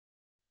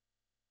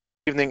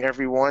Evening,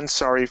 everyone.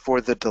 Sorry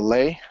for the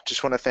delay.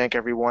 Just want to thank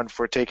everyone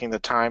for taking the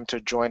time to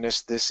join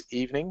us this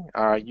evening.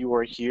 You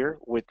are here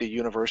with the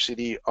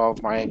University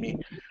of Miami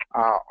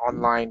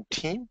online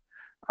team.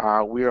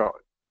 We are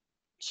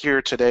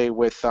here today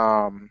with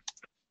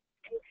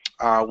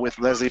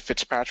Leslie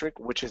Fitzpatrick,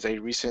 which is a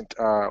recent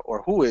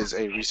or who is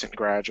a recent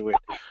graduate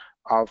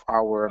of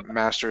our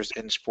Master's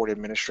in Sport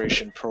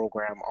Administration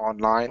program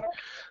online.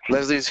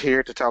 Leslie's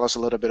here to tell us a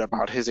little bit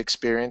about his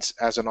experience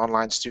as an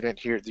online student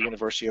here at the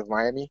University of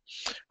Miami.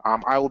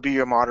 I will be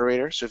your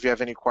moderator, so if you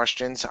have any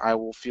questions, I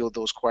will field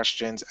those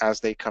questions as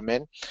they come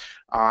in.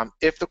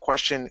 If the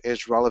question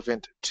is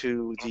relevant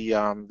to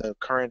the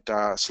current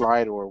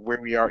slide or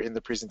where we are in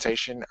the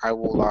presentation, I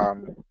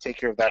will take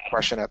care of that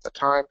question at the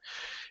time.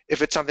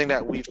 If it's something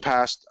that we've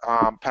passed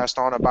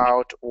on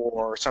about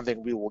or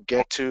something we will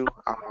get to,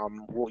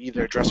 we'll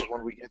either address it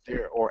when we get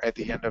there or at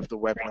the end of the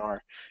webinar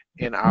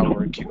in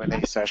our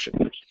Q&A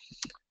session.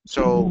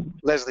 So,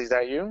 Leslie, is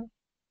that you?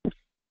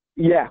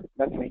 Yeah,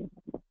 that's me.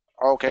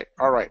 Okay,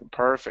 all right,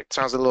 perfect.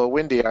 Sounds a little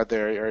windy out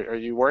there. Are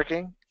you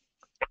working?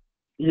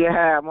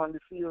 Yeah, I'm on the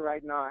field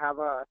right now. I have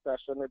a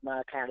session with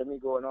my academy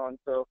going on,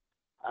 so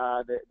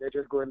they're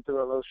just going through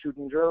a little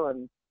shooting drill,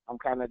 and I'm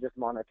kind of just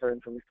monitoring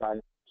from the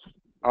side.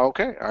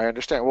 Okay, I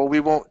understand. Well, we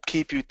won't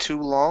keep you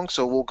too long,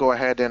 so we'll go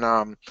ahead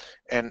and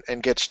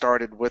get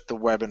started with the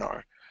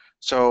webinar.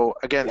 So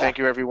again, Yeah. thank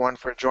you everyone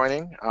for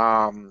joining.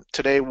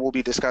 Today we'll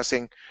be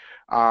discussing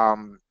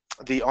um,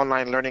 the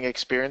online learning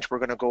experience. We're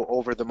going to go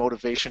over the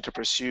motivation to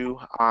pursue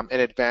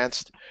an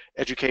advanced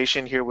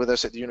education here with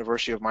us at the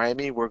University of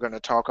Miami. We're going to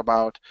talk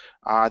about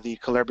the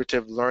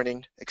collaborative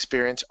learning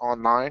experience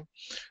online.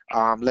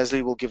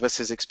 Leslie will give us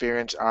his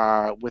experience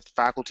with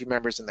faculty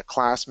members and the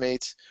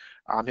classmates.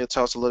 He'll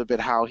tell us a little bit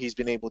how he's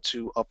been able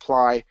to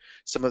apply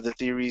some of the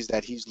theories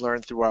that he's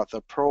learned throughout the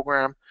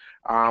program.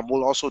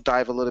 We'll also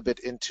dive a little bit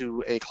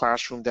into a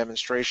classroom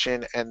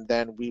demonstration, and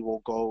then we will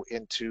go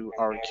into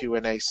our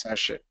Q&A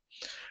session.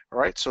 All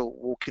right, so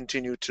we'll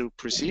continue to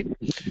proceed.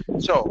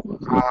 So,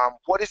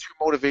 what is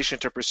your motivation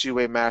to pursue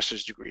a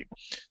master's degree?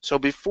 So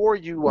before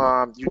you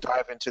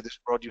dive into this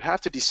world, you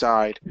have to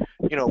decide,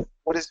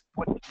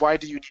 why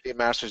do you need a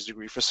master's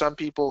degree? For some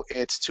people,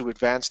 it's to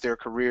advance their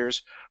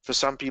careers. For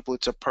some people,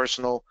 it's a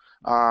personal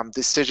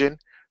decision.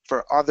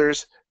 For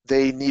others,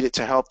 they need it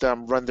to help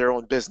them run their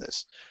own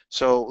business.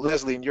 So,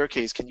 Leslie, in your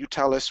case, can you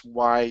tell us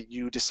why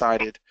you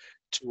decided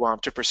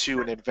to pursue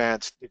an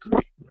advanced degree?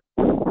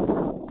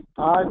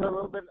 It's a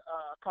little bit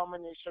a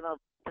combination of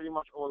pretty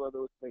much all of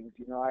those things.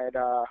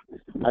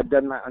 I'd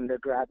done my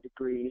undergrad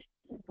degree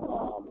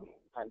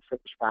and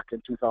finished back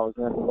in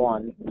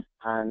 2001,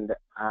 and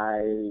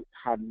I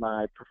had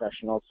my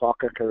professional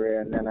soccer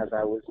career. And then as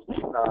I was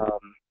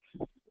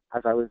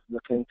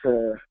looking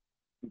to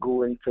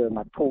go into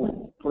my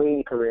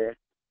post-playing career,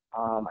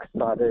 I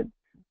started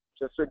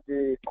just with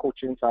the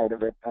coaching side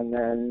of it, and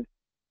then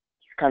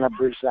kind of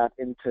bridge that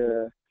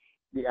into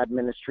the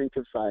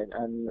administrative side.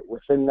 And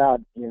within that,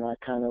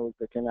 I kind of was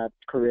looking at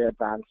career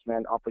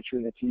advancement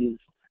opportunities,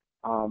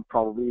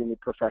 probably in the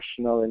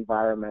professional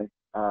environment,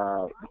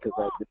 because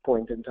at the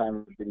point in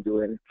time I've been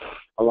doing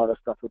a lot of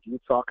stuff with youth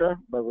soccer,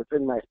 but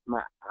within my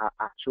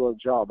actual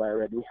job, I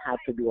already had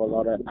to do a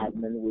lot of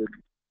admin work.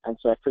 And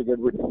so I figured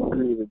with the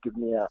degree would give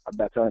me a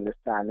better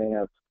understanding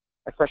of,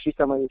 especially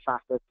some of the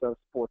facets of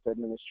sports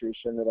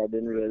administration that I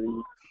didn't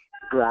really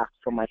grasp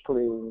from my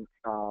playing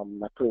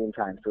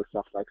time. So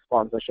stuff like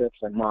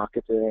sponsorships and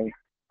marketing,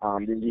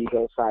 the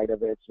legal side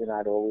of it.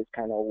 I'd always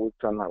kind of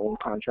worked on my own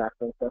contracts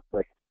and stuff,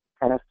 but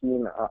kind of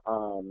seen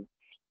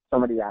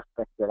some of the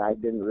aspects that I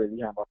didn't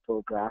really have a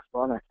full grasp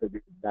on. I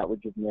figured that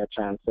would give me a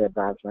chance to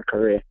advance my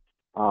career.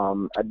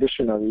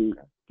 Additionally,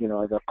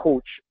 as a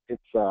coach,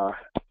 it's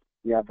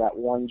you have that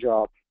one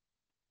job,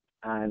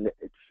 and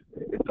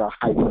it's a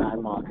high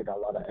demand market, a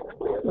lot of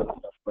ex-players and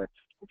stuff, but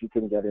if you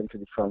can get into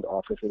the front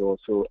office, it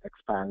also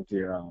expands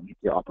your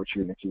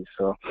opportunities.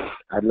 So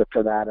I'd look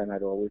for that, and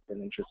I'd always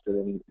been interested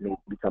in maybe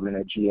becoming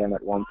a GM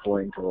at one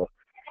point, or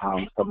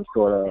some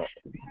sort of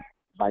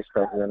vice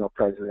president or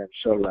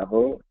presidential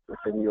level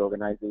within the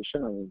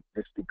organization, and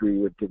this degree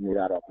would give me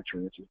that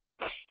opportunity.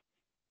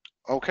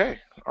 Okay,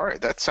 all right,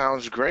 that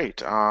sounds great.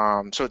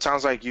 So it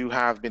sounds like you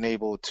have been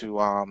able to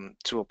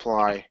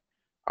apply,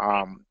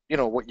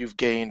 what you've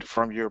gained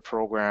from your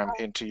program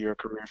into your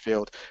career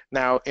field.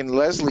 Now, in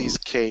Leslie's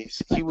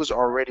case, he was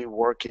already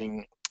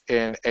working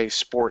in a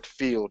sport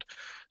field.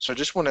 So I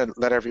just want to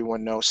let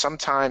everyone know,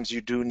 sometimes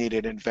you do need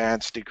an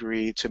advanced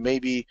degree to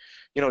maybe,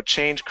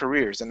 change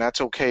careers, and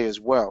that's okay as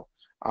well.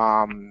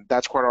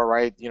 That's quite all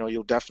right.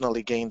 You'll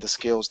definitely gain the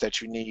skills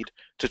that you need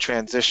to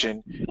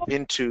transition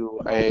into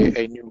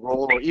a new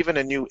role or even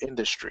a new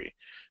industry.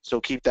 So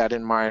keep that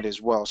in mind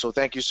as well. So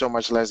thank you so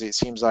much, Leslie. It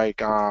seems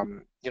like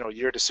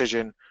your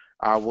decision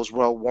was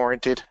well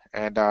warranted,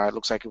 and it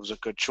looks like it was a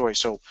good choice.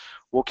 So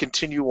we'll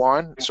continue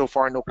on. So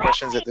far, no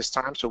questions at this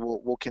time, so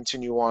we'll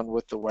continue on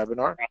with the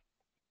webinar.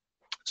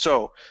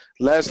 So,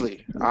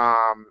 Leslie,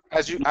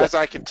 as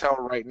I can tell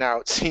right now,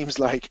 it seems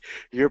like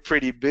you're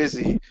pretty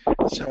busy.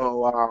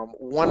 So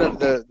one of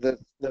the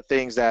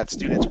things that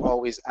students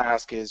always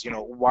ask is,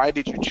 why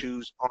did you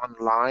choose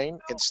online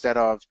instead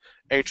of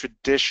a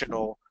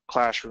traditional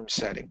classroom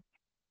setting?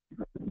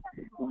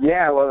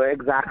 Yeah, well,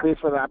 exactly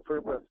for that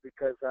purpose,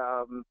 because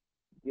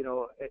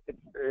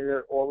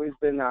it's always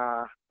been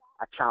a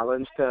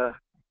challenge to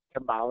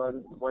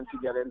balance once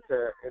you get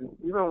into, and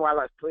even while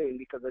I was playing,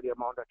 because of the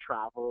amount of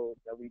travel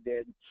that we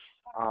did,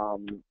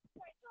 um,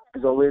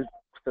 it's always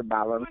to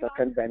balance a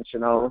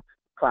conventional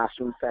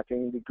classroom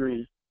setting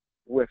degree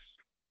with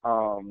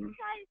um,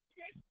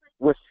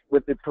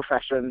 with the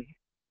profession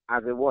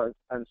as it was.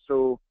 And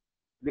so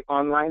the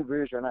online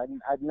version,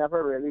 I'd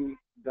never really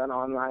done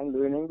online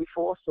learning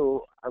before,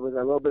 so I was a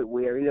little bit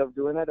wary of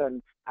doing it.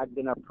 And I'd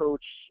been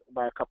approached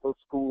by a couple of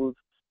schools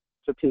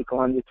to take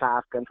on the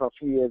task, and for a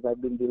few years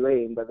I've been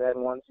delaying. But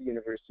then once the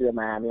University of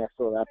Miami, I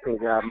saw that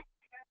program,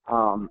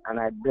 and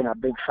I'd been a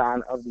big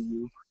fan of the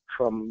U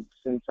from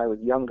since I was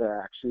younger.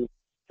 I actually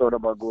thought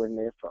about going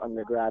there for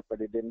undergrad, but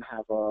it didn't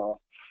have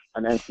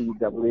an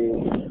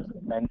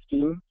NCAA men's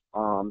team.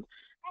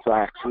 So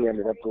I actually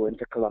ended up going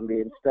to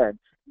Columbia instead.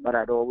 But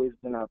I'd always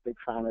been a big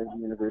fan of the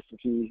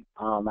university.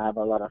 I have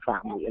a lot of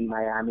family in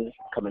Miami,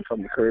 coming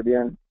from the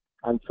Caribbean.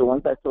 And so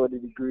once I saw the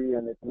degree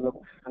and it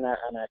looked, and I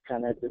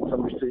kind of did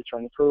some research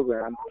on the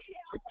program,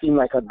 it seemed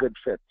like a good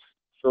fit.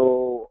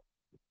 So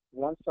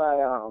once I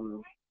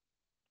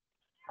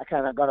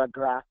kind of got a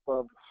grasp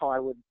of how I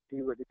would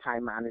deal with the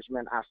time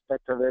management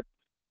aspect of it,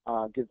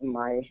 given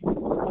my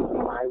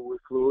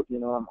workload.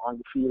 I'm on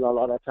the field a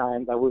lot of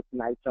times. I work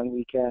nights and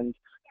weekends,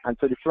 and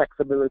so the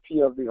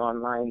flexibility of the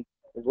online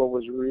is what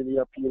was really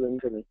appealing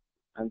to me.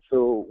 And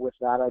so with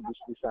that, I just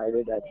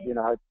decided that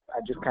I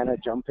just kind of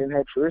jump in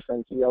head first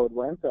and see how it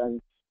went. And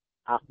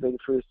after the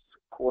first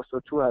course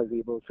or two, I was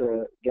able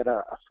to get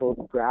a full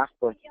grasp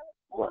of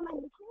what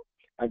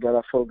I got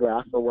a full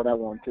grasp of what I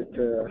wanted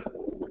to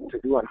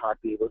do and how to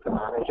be able to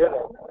manage it.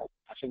 And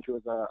I think it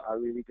was a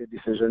really good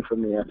decision for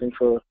me. I think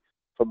for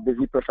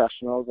busy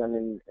professionals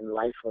and in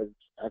life as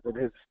it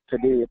is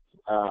today,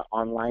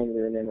 online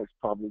learning is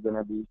probably going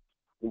to be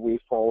the way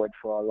forward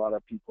for a lot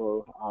of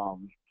people,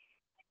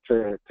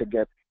 to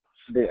get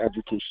their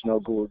educational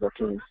goals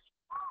attained.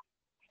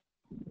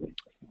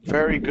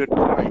 Very good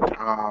point.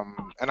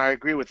 And I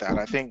agree with that.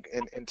 I think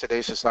in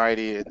today's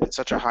society, it's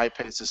such a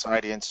high-paced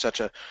society and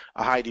such a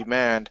high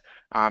demand.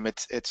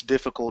 It's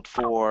difficult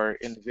for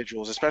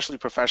individuals, especially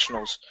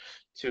professionals,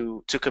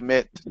 to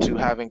commit to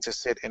having to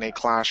sit in a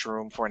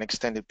classroom for an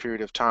extended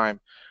period of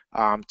time,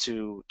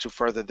 to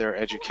further their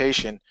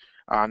education.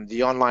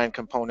 The online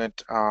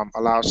component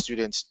allows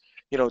students,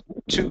 you know,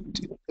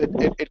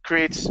 it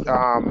creates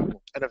an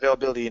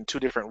availability in two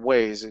different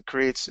ways. It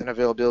creates an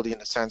availability in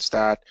the sense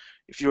that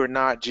if you are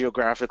not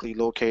geographically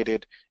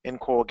located in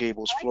Coral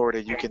Gables,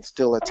 Florida, you can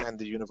still attend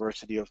the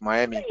University of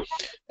Miami.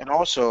 And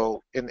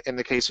also, in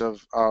the case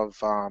of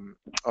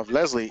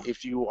Leslie,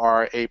 if you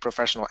are a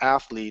professional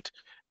athlete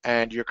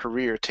and your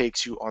career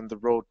takes you on the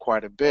road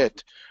quite a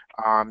bit,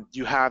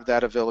 you have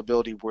that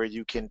availability where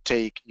you can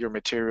take your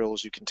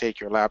materials, you can take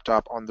your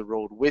laptop on the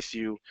road with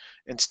you,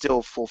 and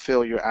still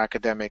fulfill your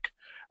academic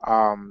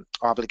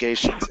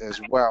obligations as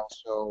well.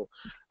 So,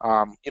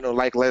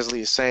 like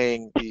Leslie is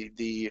saying,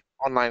 the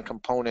online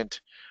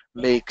component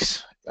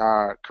makes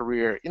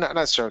career, not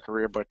necessarily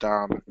career, but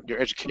your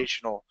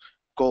educational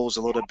goals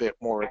a little bit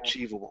more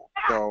achievable.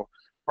 So,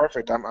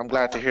 perfect. I'm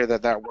glad to hear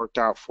that that worked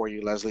out for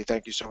you, Leslie.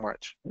 Thank you so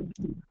much.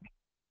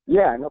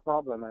 Yeah, no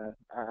problem.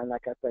 And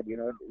like I said,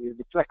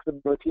 the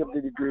flexibility of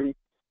the degree,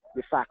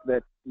 the fact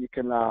that you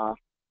can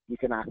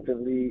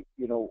actively,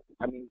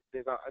 I mean,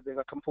 there's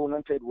a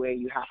component to it where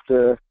you have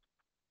to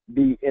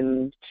be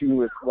in tune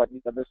with what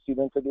the other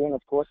students are doing,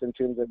 of course, in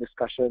terms of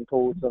discussion,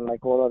 posts, and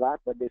like all of that.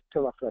 But there's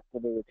still a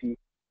flexibility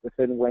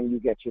within when you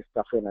get your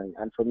stuff in.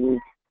 And for me,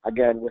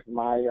 again, with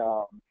my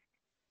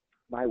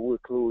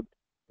workload,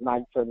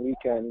 nights and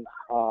weekends,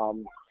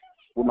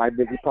 with my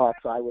busy parts,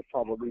 I would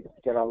probably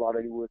get a lot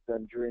of the work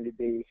done during the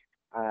day.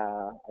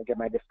 I get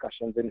my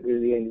discussions in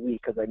earlier in the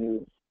week, because I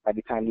knew by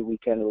the time the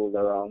weekend rolled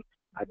around,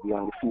 I'd be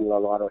on the field a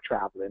lot or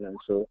traveling. And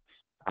so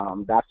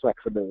that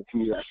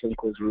flexibility, I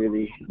think, was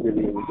really,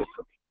 really, really good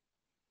for me.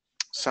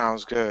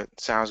 Sounds good.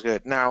 Sounds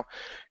good. Now,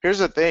 here's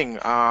the thing.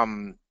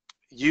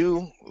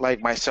 You, like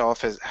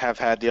myself, have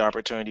had the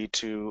opportunity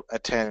to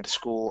attend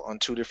school on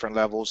two different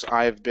levels.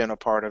 I've been a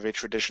part of a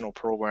traditional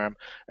program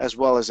as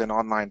well as an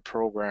online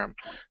program.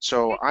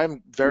 So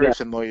I'm very Yeah,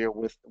 familiar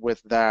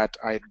with that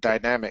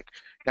dynamic.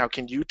 Now,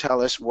 can you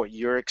tell us what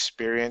your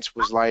experience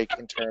was like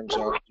in terms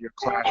of your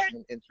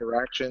classroom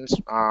interactions,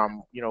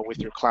 with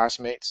your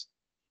classmates?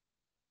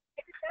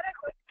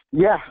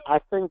 yeah, I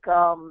think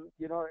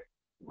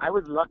I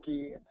was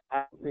lucky,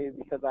 I say,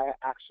 because I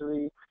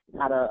actually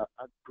had a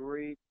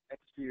great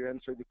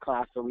experience with the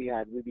class that we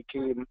had. We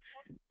became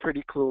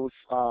pretty close.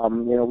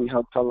 We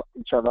helped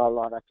each other a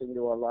lot. I think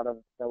there were a lot of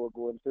that were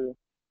going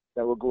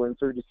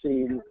through the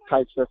same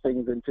types of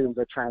things in terms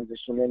of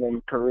transitioning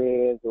in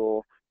careers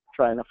or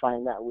trying to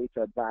find that way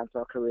to advance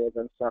our careers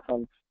and stuff.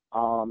 And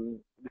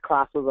the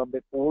class was a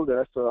bit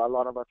older, so a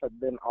lot of us had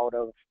been out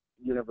of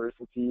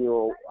university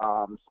or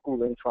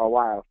schooling for a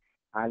while,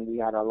 and we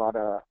had a lot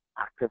of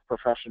active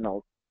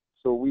professionals.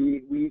 So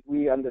we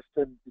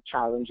understood the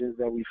challenges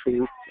that we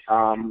faced.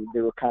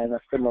 They were kind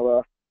of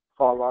similar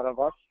for a lot of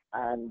us,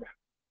 and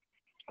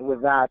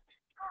with that,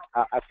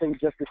 I think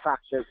just the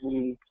fact that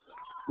we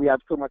had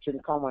so much in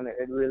common,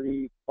 it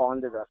really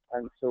bonded us.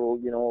 And so,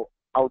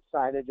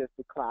 outside of just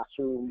the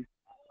classroom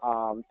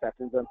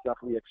settings and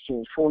stuff, we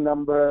exchange phone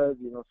numbers.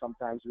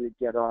 Sometimes we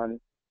get on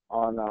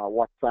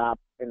WhatsApp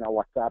in a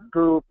WhatsApp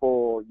group,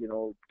 or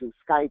do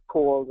Skype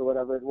calls or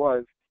whatever it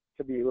was,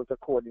 to be able to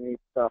coordinate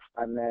stuff.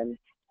 And then,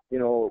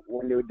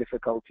 when there were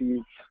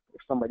difficulties,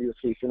 if somebody was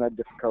facing a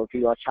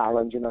difficulty or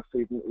challenge in a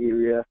certain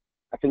area,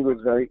 I think it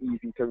was very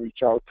easy to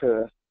reach out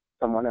to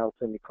someone else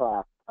in the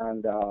class.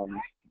 And a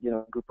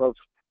group of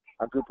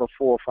 4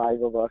 or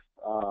 5 of us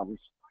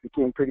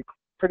became pretty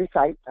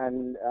tight.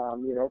 And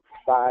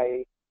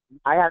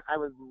I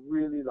was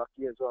really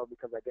lucky as well,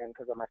 because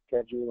of my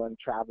schedule and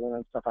traveling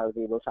and stuff, I was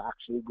able to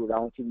actually go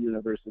down to the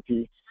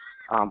university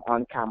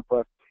on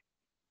campus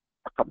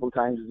a couple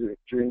times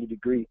during the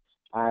degree.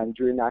 And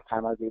during that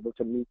time, I was able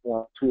to meet 1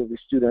 or 2 of the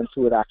students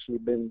who had actually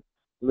been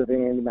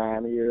living in the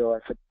Miami area,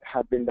 or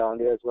had been down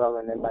there as well.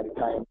 And then by the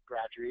time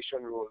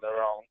graduation rolled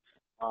around,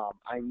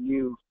 I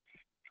knew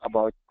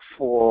about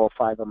 4 or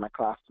 5 of my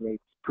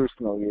classmates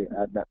personally.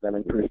 I met them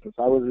in person.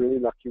 So I was really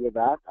lucky with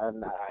that.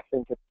 And I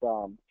think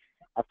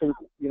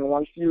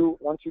once you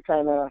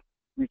kind of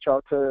reach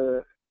out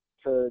to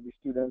the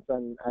students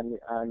and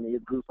your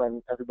group,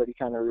 and everybody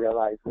kind of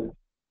realizes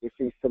they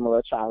face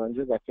similar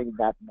challenges, I think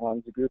that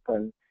bonds the group,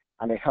 and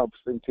it helps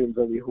in terms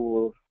of the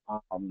whole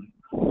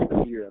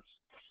experience.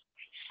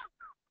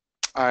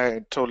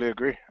 I totally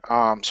agree.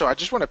 So I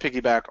just want to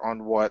piggyback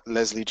on what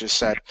Leslie just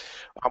said.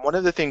 One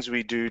of the things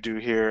we do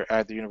here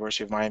at the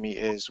University of Miami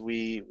is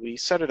we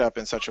set it up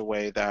in such a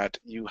way that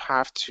you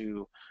have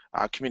to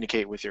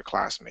communicate with your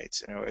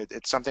classmates.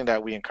 It's something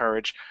that we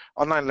encourage.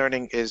 Online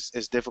learning is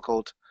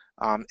difficult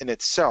in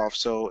itself,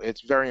 so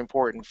it's very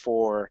important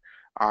for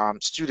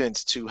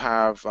students to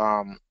have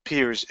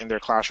peers in their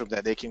classroom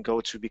that they can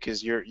go to,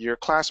 because your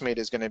classmate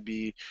is going to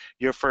be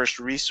your first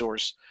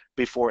resource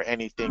before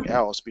anything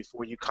else.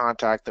 Before you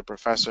contact the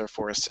professor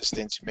for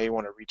assistance, you may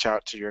want to reach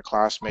out to your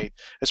classmate,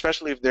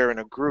 especially if they're in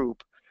a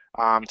group,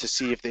 to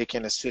see if they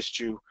can assist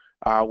you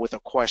with a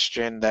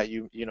question that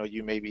you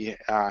may be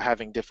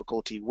having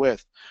difficulty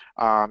with.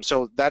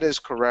 So that is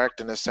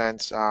correct in a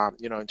sense,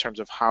 in terms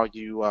of how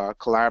you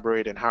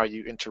collaborate and how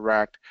you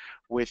interact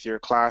with your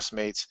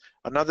classmates.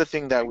 Another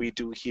thing that we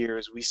do here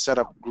is we set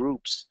up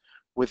groups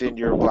within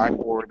your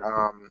Blackboard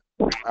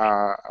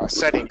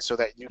setting, so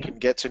that you can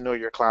get to know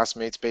your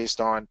classmates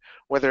based on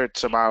whether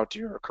it's about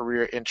your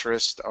career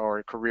interest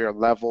or career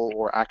level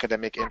or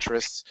academic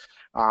interests.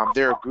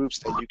 There are groups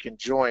that you can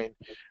join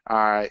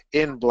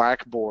in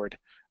Blackboard.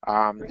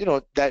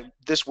 That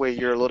this way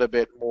you're a little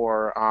bit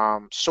more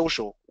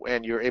social,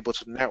 and you're able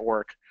to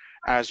network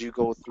as you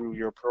go through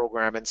your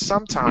program. And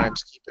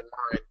sometimes, keep in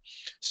mind,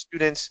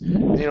 students,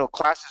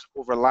 classes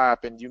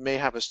overlap, and you may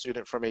have a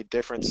student from a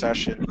different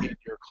session in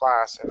your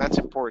class, and that's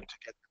important to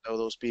get to know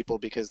those people,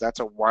 because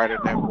that's a wider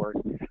network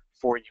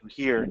for you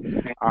here.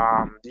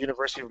 The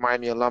University of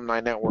Miami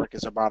Alumni Network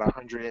is about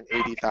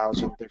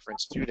 180,000 different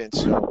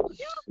students, so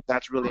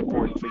that's really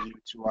important for you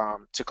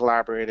to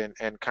collaborate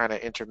and kind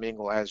of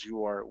intermingle as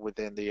you are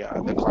within the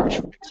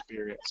classroom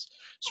experience.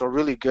 So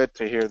really good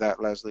to hear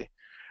that, Leslie.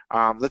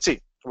 Let's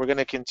see. We're going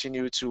to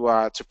continue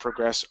to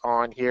progress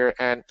on here.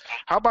 And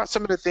how about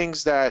some of the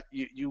things that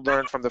you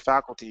learned from the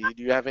faculty?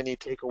 Do you have any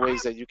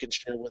takeaways that you can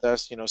share with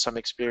us? Some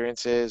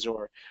experiences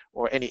or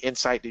any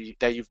insight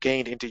that you've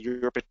gained into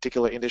your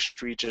particular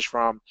industry, just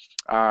from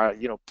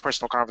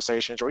personal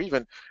conversations, or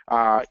even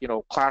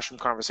classroom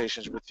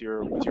conversations with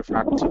your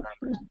faculty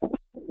members?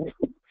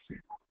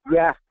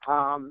 Yeah.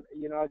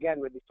 Again,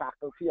 with the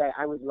faculty,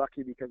 I was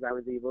lucky because I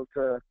was able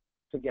to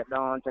get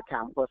down to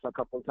campus a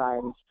couple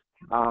times.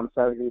 So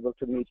I was able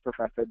to meet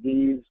Professor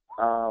Dees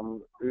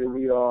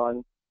early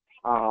on,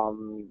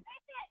 and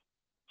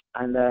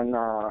then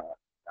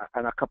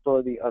and a couple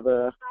of the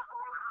other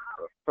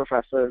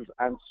professors.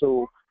 And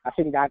so I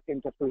think that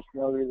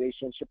interpersonal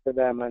relationship with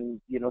them, and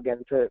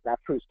getting to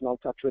that personal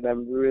touch with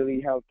them, really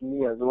helped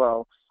me as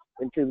well.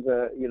 In terms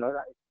of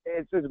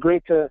it's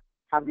great to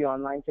have the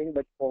online thing,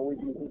 but always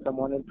meeting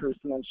someone in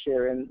person and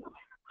sharing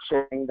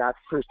that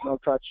personal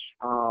touch.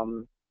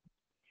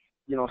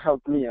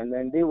 Helped me. And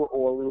then they were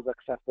always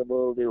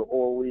accessible. They were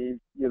always,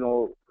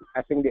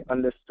 I think they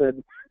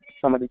understood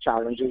some of the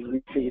challenges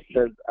we faced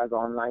as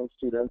online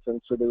students,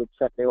 and so they would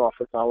set their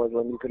office hours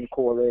when you can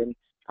call in,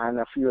 and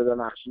a few of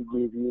them actually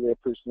gave you their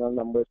personal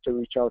numbers to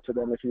reach out to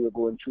them if you were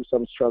going through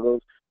some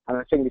struggles. And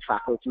I think the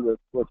faculty was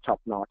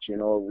top notch.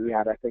 We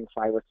had, I think,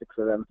 5 or 6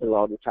 of them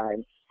throughout the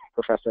time.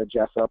 Professor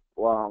Jessup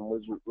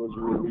was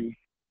really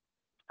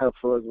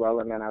helpful as well.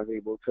 And then I was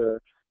able to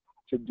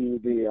do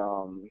the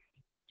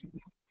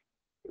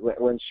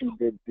when she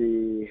did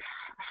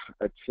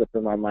it's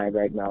slipping my mind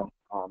right now,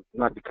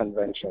 not the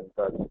convention,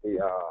 but the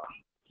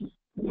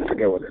I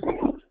forget what it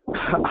is.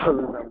 I'll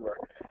remember.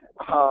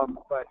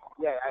 But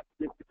yeah,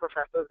 the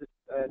professors,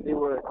 they're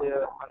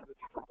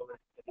unbelievable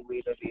in the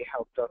way that they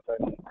helped us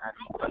and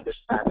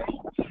understanding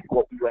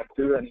what we went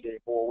through, and they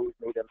always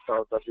made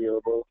themselves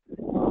available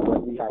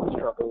when we had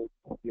struggles,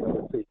 with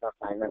certain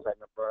assignments. I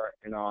remember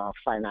in our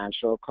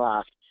financial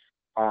class,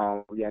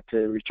 we had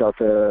to reach out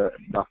to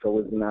Dr.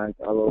 Wisman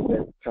a little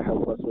bit to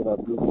help us with our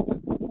group,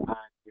 and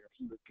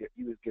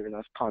he was giving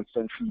us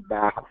constant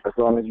feedback. As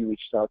long as you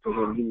reached out to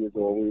him, he was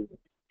always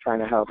trying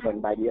to help.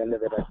 And by the end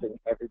of it, I think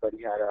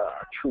everybody had a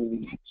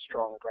truly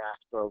strong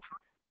grasp of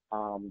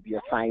the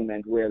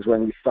assignment. Whereas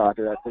when we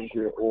started, I think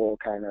we were all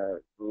kind of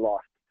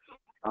lost.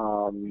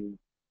 Um,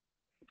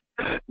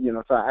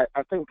 so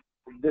I think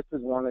this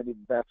is one of the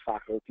best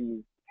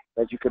faculties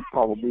that you could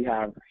probably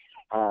have,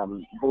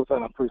 both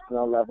on a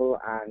personal level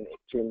and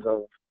in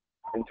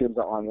terms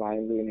of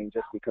online learning,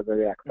 just because of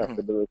their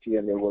accessibility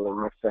and their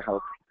willingness to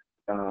help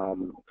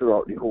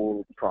throughout the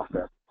whole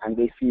process. And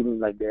they seem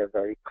like they're a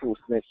very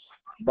close-knit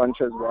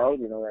bunch as well.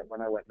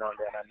 When I went down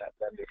there and I met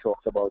them, they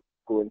talked about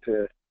going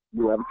to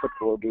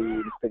football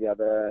games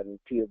together and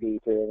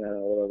tailgating and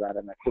all of that.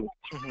 And I think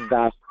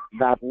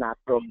that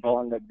natural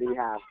bond that they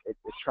have, it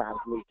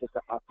translates to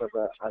us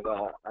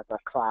as a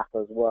class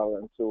as well.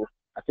 And so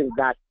I think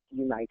that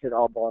united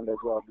our bond as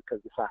well,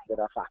 because the fact that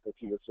our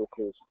faculty was so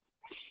close.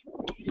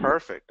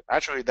 Perfect.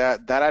 Actually,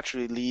 that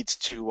actually leads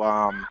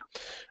to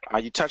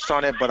you touched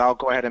on it, but I'll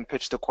go ahead and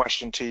pitch the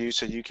question to you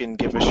so you can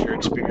give us your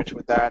experience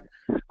with that.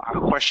 A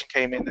question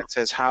came in that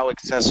says, how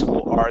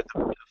accessible are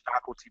the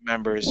faculty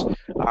members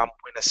when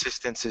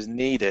assistance is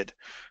needed?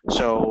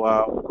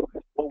 So,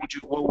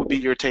 what would be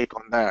your take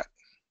on that?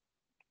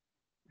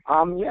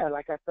 Yeah,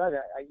 like I said,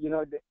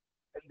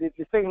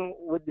 the thing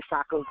with the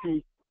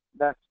faculty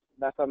that's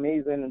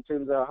amazing in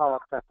terms of how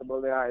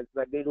accessible they are is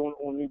that they don't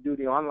only do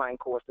the online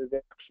courses,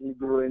 they're actually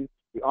doing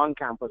the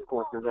on-campus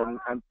courses,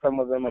 and some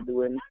of them are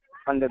doing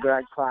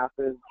undergrad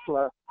classes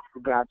plus the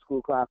grad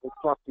school classes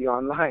plus the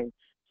online.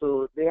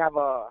 So they have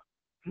a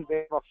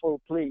full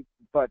plate,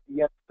 but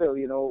yet still,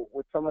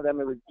 with some of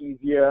them it was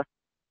easier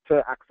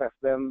to access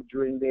them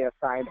during their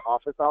assigned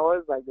office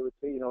hours. Like they would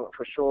say,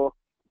 for sure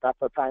that's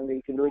a time that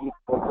you can really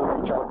also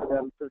reach out to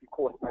them through the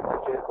course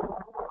messages.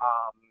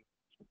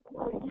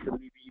 You can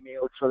leave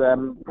emails for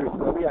them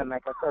personally, and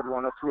like I said,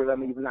 one or two of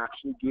them even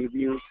actually gave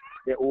you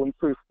their own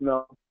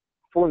personal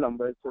phone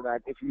numbers, so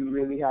that if you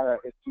really had an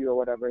issue or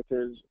whatever it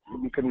is,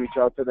 you can reach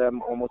out to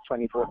them almost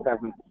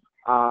 24/7.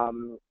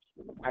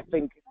 I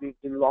think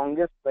the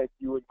longest that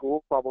you would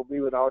go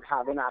probably without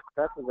having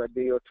access is a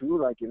day or two.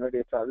 Like,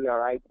 they tell you, all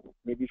right,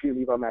 maybe if you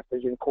leave a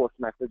message in course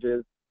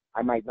messages,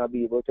 I might not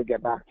be able to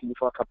get back to you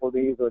for a couple of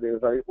days, or they're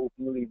very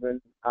open leaving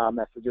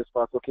messages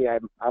for us. Okay,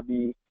 I'll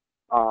be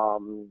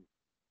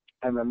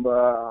I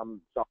remember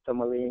Dr.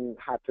 Mullane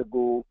had to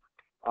go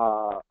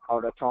out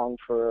of town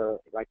for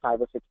like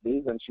 5 or 6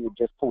 days, and she would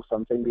just post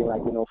something being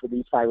like, for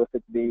these 5 or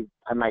 6 days,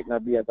 I might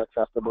not be as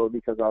accessible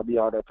because I'll be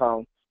out of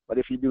town. But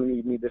if you do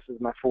need me, this is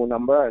my phone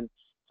number. And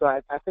so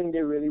I think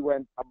they really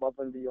went above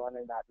and beyond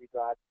in that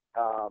regard,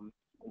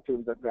 in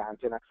terms of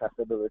granting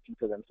accessibility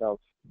to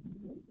themselves.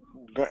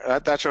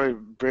 That's really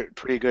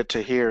pretty good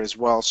to hear as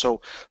well.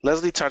 So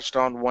Leslie touched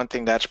on one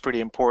thing that's pretty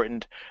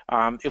important.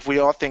 If we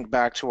all think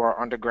back to our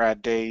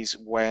undergrad days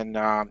when,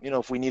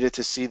 if we needed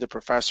to see the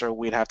professor,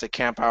 we'd have to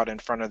camp out in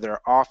front of their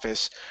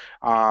office.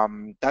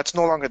 That's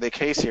no longer the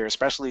case here,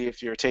 especially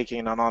if you're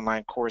taking an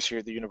online course here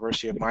at the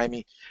University of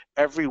Miami.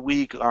 Every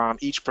week,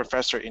 each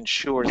professor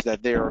ensures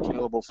that they are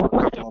available for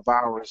a couple of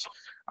hours,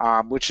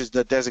 which is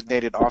the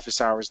designated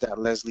office hours that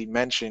Leslie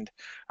mentioned,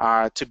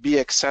 to be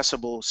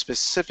accessible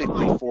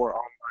specifically for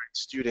online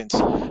students.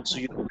 So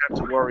you don't have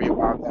to worry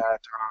about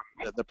that.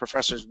 The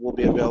professors will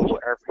be available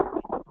every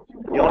week.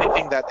 The only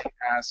thing that they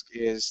ask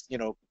is,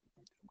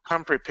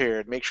 come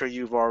prepared. Make sure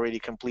you've already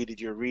completed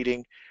your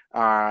reading.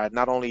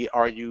 Not only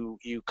are you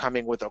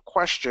coming with a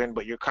question,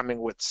 but you're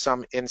coming with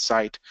some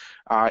insight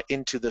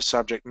into the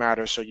subject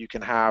matter, so you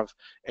can have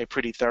a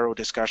pretty thorough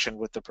discussion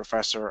with the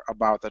professor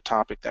about the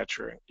topic that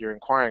you're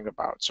inquiring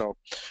about. So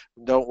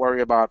don't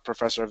worry about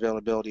professor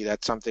availability.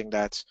 That's something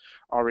that's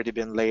already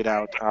been laid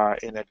out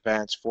in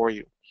advance for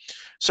you.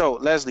 So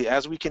Leslie,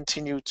 as we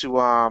continue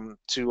to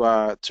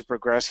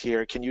progress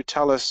here, can you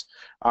tell us,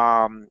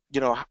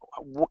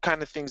 what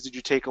kind of things did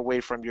you take away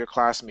from your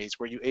classmates?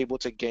 Were you able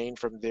to gain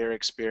from their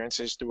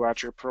experiences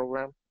throughout your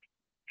program?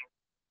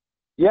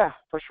 Yeah,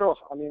 for sure.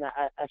 I mean,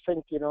 I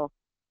think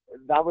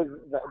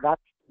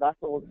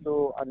that's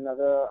also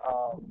another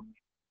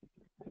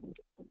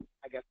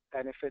I guess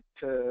benefit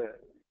to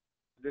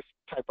this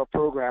type of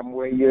program,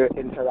 where you're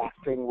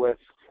interacting with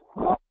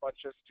a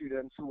bunch of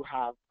students who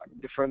have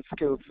different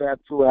skill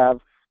sets, who have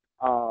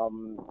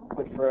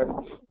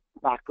different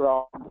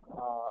backgrounds,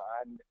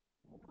 and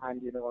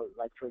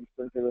like for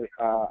instance,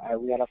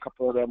 we had a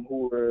couple of them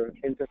who were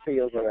into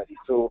sales already,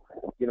 so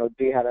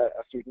they had a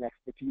certain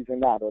expertise in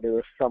that, or there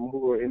were some who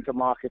were into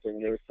marketing.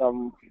 There was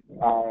some,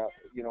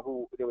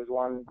 who there was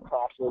one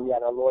class where we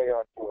had a lawyer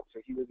on board, so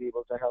he was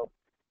able to help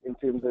in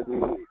terms of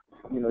the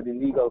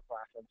legal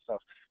class and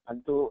stuff.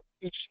 And so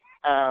each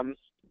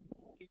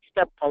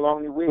step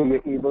along the way,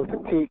 you're able to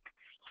take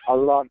a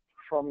lot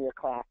from your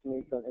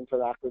classmates and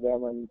interact with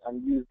them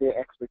and use their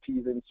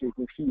expertise in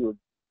certain fields.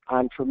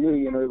 And for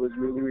me, it was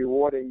really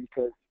rewarding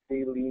because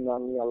they leaned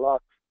on me a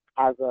lot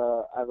as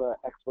a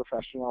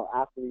ex-professional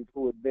athlete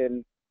who had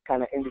been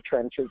kind of in the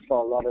trenches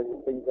for a lot of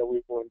the things that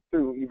we're going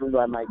through, even though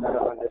I might not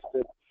have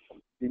understood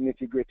the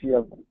nitty-gritty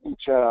of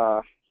each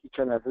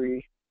and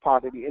every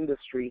part of the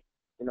industry.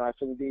 I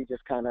think they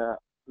just kind of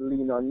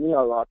lean on me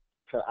a lot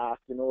to ask,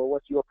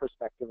 what's your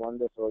perspective on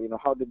this, or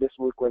how did this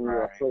work when you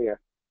were a player,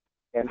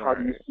 and how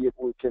do you see it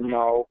working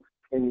now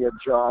in your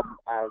job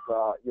as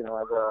as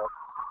a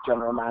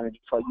general manager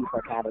for a youth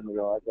academy,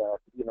 or as a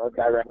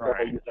director of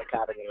a youth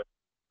academy,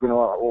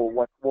 or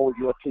what was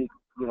your take?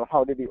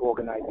 How did the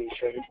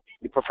organization,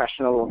 the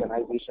professional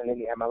organization in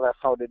the MLS,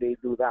 how did they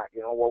do that?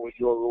 What was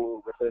your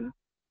role within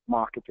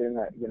marketing?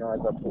 As a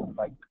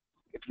like,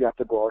 if you have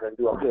to go out and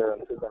do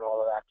appearances and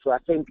all of that. So I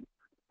think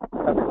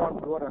everyone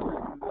brought us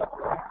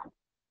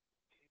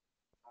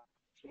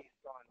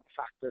based on the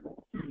fact that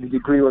the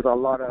degree was a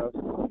lot of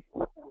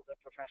older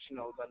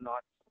professionals and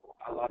not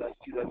a lot of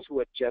students who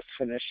had just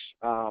finished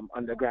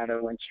undergrad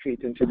and went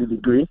straight into the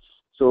degree.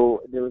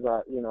 So there was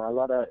a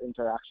lot of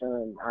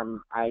interaction, and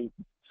I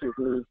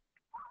certainly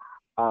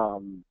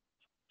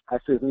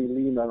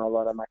leaned on a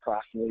lot of my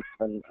classmates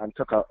and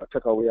took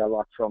away a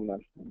lot from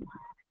them.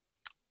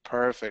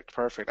 Perfect.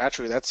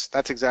 Actually,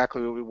 that's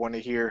exactly what we want to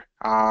hear.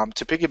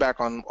 To piggyback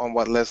on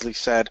what Leslie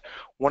said,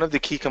 one of the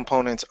key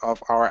components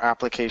of our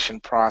application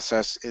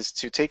process is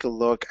to take a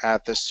look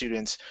at the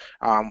student's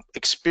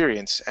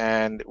experience,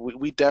 and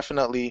we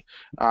definitely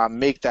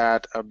make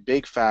that a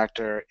big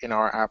factor in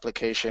our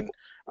application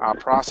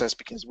process,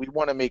 because we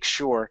want to make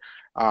sure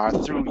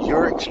through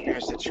your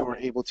experience that you were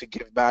able to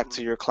give back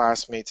to your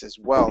classmates as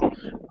well.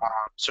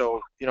 So,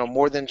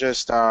 more than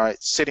just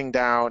sitting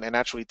down and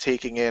actually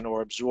taking in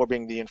or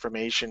absorbing the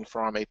information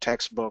from a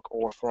textbook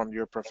or from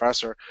your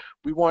professor,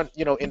 we want,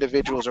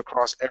 individuals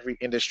across every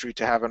industry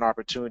to have an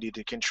opportunity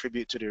to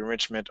contribute to the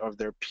enrichment of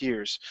their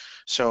peers.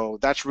 So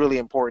that's really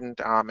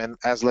important. And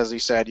as Leslie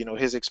said,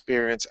 his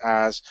experience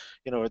as,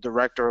 a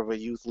director of a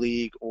youth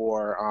league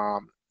or,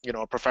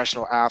 a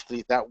professional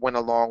athlete, that went a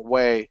long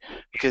way,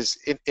 because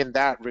in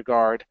that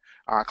regard,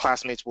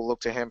 classmates will look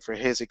to him for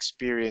his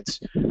experience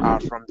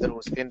from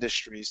those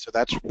industries. So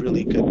that's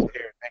really good to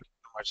hear. Thank you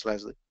so much,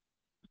 Leslie.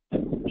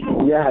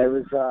 Yeah, it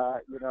was,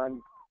 and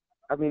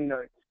I mean,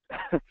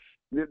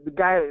 the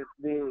guys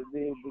in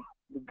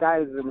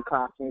the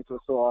classmates were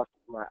so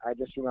awesome. I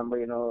just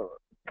remember,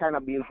 kind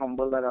of being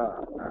humbled at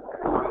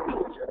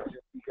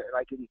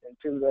like in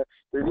terms of,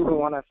 there's even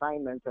one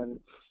assignment, and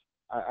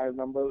I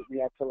remember we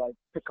had to like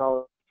pick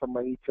out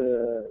somebody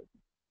to,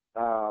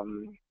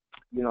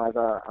 as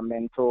a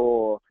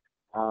mentor,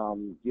 a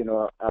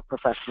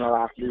professional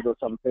athlete or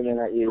something in an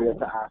area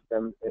to ask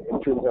them in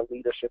terms of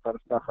leadership and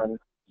stuff. And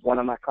one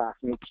of my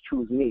classmates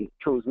chose me,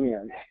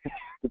 and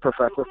the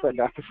professor said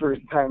that's the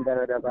first time that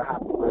it ever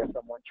happened where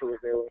someone chose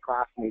their own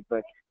classmate.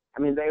 But I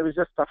mean, it was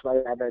just stuff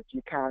like that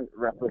you can't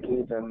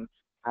replicate, and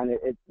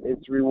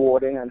it's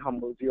rewarding and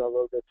humbles you a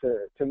little bit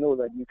to know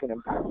that you can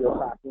impact your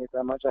classmates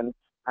that much, and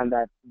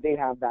that they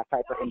have that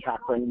type of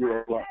impact on you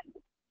as well.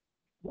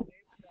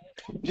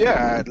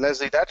 Yeah,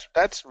 Leslie,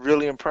 that's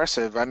really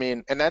impressive. I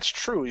mean, and that's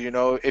true,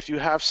 if you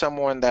have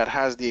someone that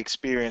has the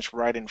experience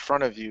right in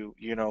front of you,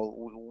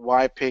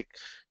 why pick,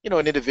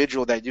 an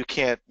individual that you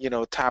can't,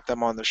 tap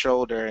them on the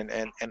shoulder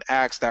and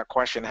ask that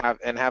question, have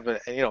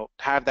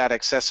that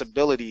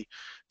accessibility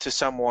to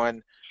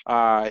someone,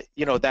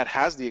 that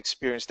has the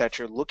experience that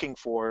you're looking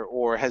for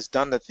or has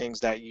done the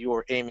things that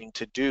you're aiming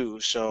to do.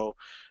 So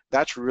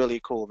that's really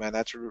cool, man.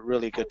 That's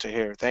really good to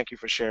hear. Thank you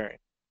for sharing.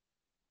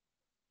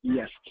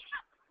 Yes.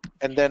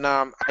 And then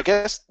I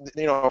guess,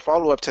 a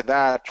follow-up to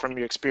that from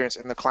your experience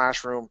in the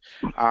classroom,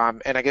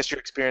 and I guess your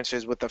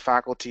experiences with the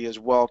faculty as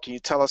well, can you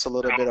tell us a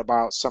little bit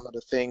about some of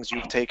the things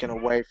you've taken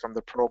away from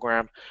the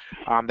program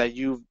that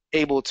you've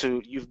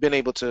been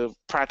able to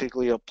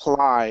practically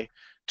apply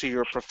to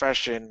your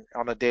profession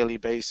on a daily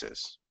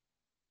basis?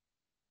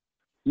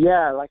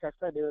 Yeah, like I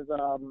said, there was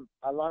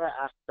a lot of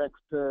aspects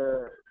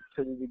to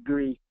the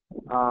degree.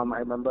 I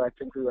remember I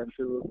think we went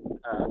through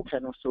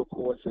 10 or so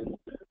courses.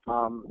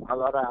 A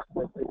lot of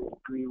aspects of the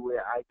degree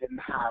where I didn't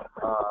have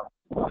a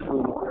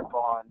firm grip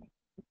on,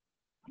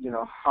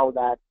 how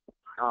that,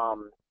 I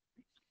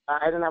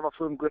didn't have a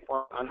firm grip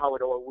on how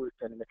it all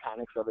worked and the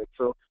mechanics of it.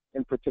 So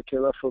in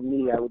particular for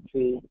me, I would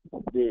say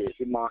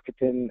the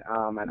marketing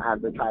and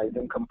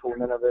advertising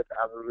component of it,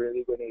 I've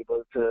really been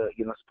able to,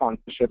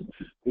 sponsorship,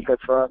 because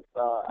for us,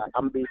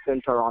 I'm based in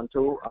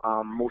Toronto,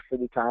 most of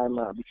the time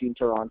between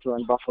Toronto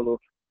and Buffalo,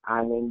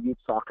 and in youth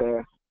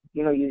soccer,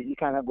 you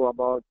kind of go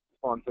about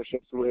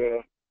sponsorships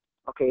where,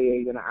 okay,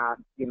 you're going to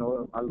ask,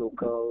 a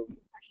local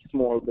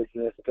small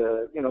business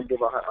to,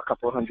 give a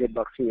couple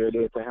 $100 here or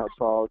there to help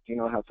out,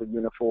 help with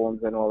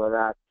uniforms and all of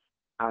that.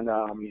 And,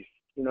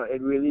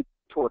 it really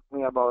taught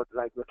me about,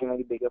 like, looking at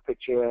the bigger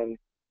picture and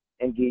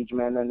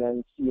engagement, and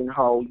then seeing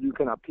how you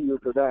can appeal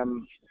to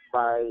them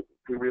by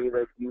the way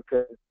that you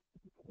can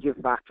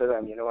give back to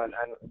them,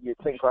 and you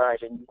think, all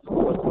right, in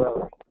school as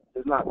well,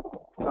 it's not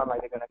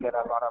like they're gonna get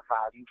a lot of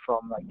value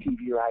from like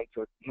TV rights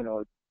or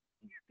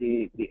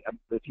the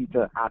ability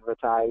to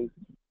advertise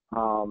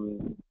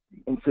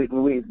in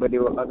certain ways, but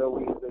there were other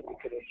ways that you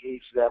could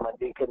engage them and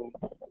they can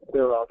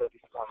build out of the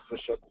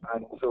sponsorship.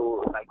 And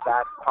so, like,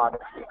 that part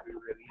of the degree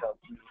really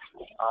helped me.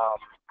 I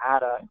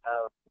had a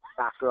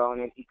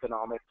background in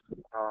economics,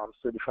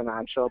 so the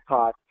financial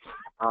part,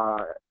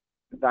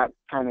 that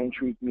kind of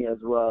intrigued me as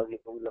well. We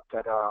looked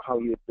at how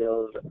you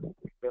build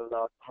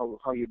out,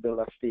 how you build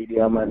a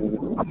stadium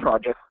and a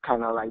project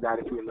kind of like that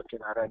if you're looking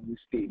at a new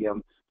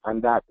stadium.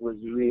 And that was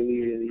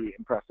really, really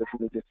impressive for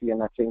me to see.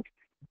 And I think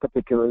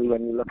particularly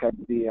when you look at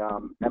the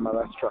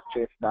MLS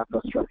structure, if that's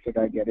a structure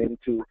that I get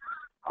into,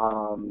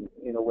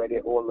 where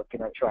they're all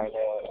looking at trying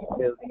to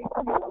build these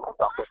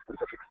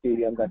soccer-specific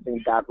stadiums, I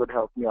think that would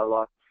help me a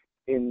lot.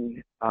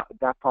 In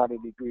that part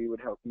of the degree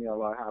would help me a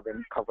lot,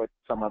 having covered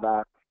some of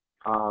that.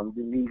 The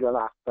legal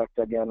aspect,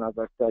 again, as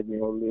I said,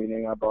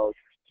 learning about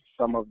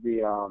some of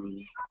the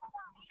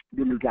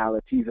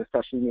legalities,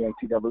 especially in the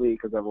NCAA,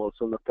 because I've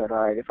also looked at,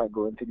 all right, if I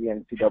go into the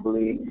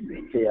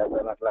NCAA, say as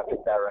an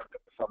athletic director,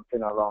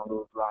 something along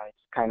those lines,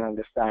 kind of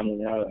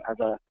understanding, as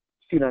a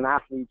student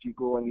athlete, you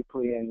go and you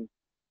play and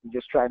you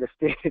just try to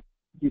stay,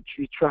 you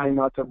try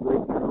not to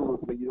break the rules,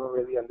 but you don't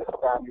really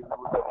understand the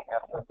rules and the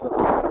essence of the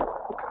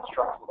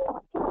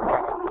construction.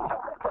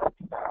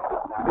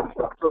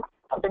 So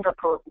I think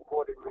across the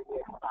board, it really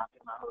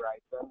expanded my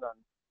horizon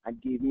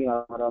and gave me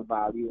a lot of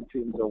value in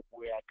terms of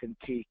where I can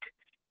take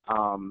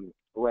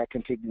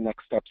the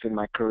next steps in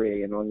my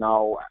career.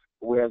 Now,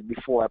 whereas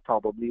before I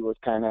probably was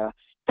kind of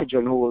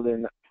pigeonholed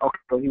in,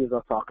 okay, he was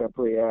a soccer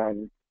player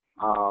and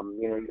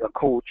he's a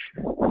coach.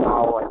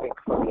 Now I think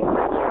for me,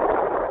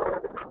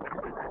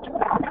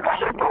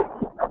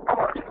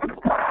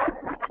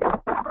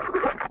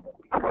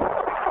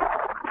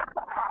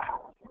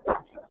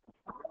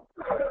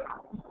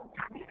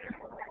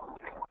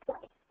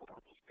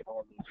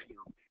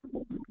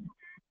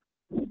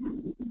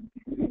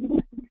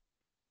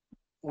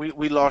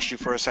 We lost you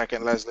for a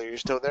second, Leslie. Are you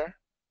still there?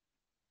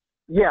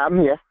 Yeah, I'm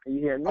here. Are you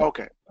hearing me?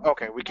 Okay,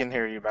 we can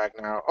hear you back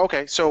now.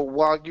 Okay, so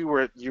while you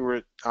were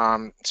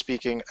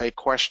speaking, a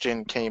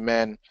question came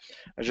in.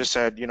 I just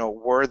said,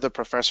 were the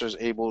professors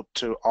able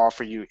to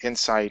offer you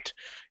insight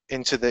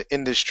into the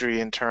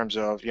industry in terms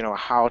of,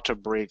 how to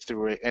break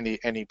through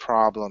any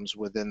problems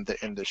within the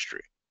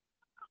industry?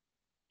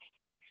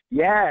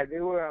 Yeah, they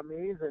were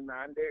amazing,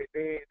 man.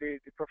 The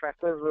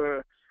professors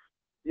were,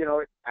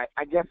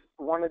 I guess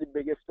one of the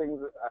biggest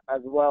things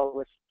as well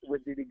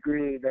with the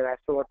degree that I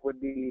thought would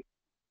be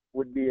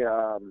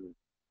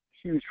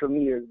huge for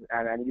me is,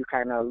 and you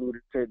kind of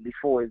alluded to it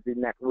before, is the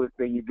network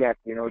that you get,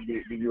 the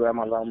UM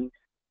alums,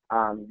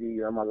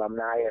 the UM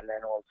alumni, and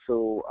then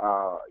also,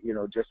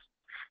 just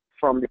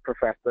from the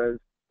professors'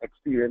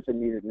 experience in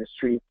the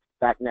industry,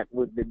 that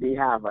network that they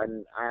have,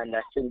 and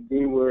I think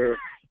they were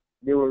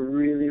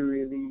really,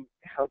 really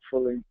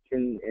helpful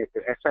in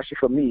especially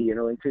for me,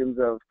 in terms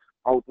of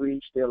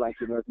outreach. They're like,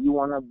 if you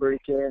want to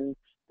break in,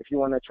 if you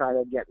want to try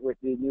to get with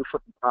the new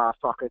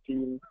soccer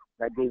team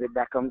that David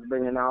Beckham's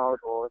bringing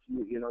out, or if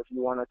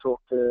you want to talk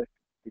to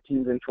the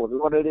teams in Fort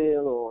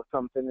Lauderdale or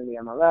something in the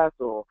MLS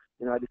or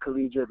at the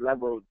collegiate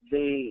level,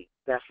 they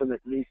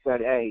definitely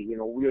said, hey,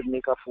 we'll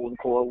make a phone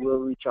call, we'll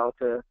reach out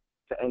to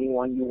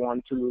anyone you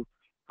want to,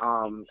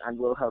 and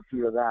we'll help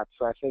you with that.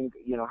 So I think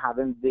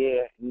having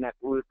their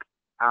network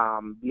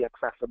be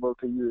accessible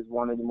to you is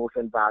one of the most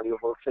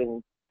invaluable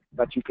things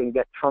that you can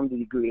get from the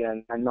degree,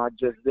 and not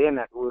just their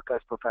network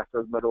as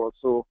professors, but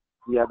also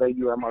the other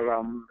UM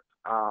alums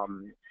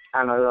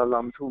and other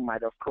alums who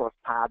might have crossed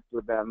paths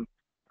with them,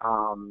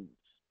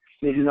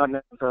 maybe not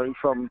necessarily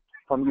from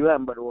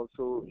UM, but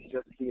also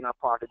just being a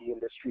part of the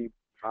industry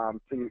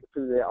through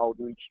their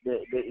outreach,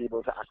 they're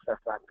able to access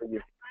that to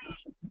you.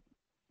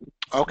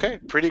 Okay,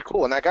 pretty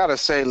cool. And I gotta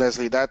say,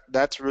 Leslie,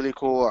 that's really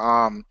cool.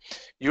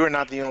 You are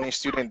not the only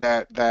student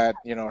that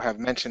have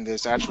mentioned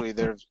this. Actually,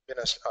 there's been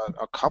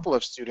a couple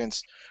of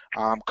students,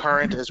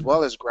 current as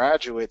well as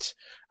graduates,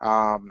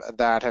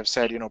 that have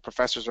said,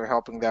 professors are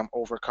helping them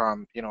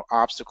overcome,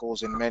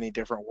 obstacles in many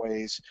different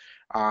ways.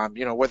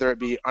 Whether it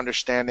be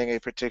understanding a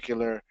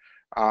particular,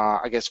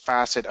 I guess,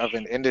 facet of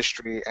an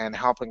industry and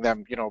helping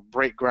them,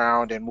 break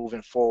ground and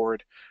moving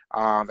forward,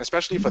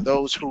 especially for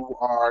those who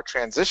are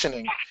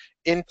transitioning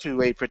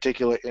into a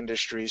particular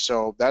industry.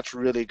 So that's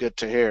really good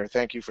to hear.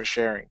 Thank you for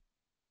sharing.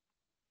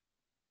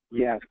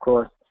 Yeah, of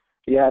course.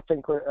 Yeah, I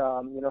think,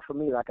 for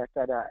me, like I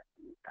said,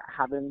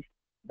 having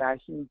that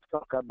huge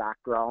soccer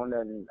background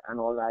and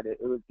all that,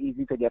 it was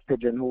easy to get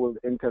pigeonholed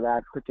into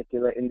that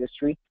particular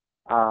industry.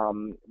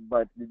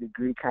 But the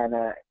degree kind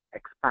of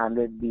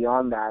expanded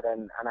beyond that.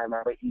 And I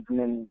remember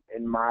even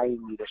in my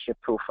leadership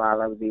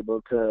profile, I was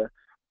able to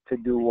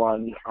do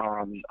one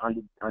on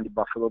the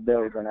Buffalo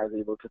Bills, and I was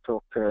able to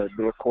talk to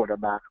their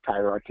quarterback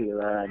Tyrod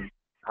Taylor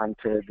and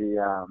to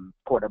the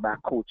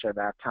quarterback coach at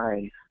that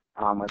time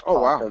as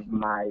part of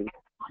my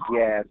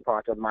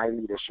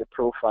leadership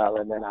profile.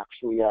 And then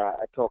actually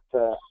I talked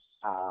to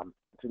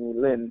Anthony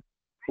Lynn,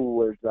 who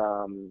was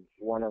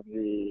one of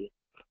the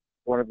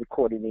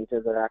coordinators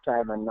at that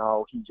time, and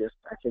now he just,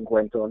 I think,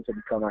 went on to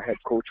become a head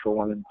coach for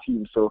one of the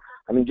teams. So,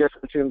 I mean, just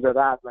in terms of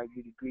that, like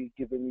the degree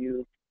giving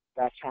you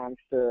that chance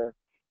to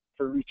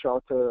reach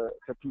out to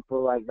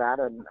people like that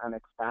and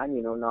expand,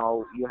 you know,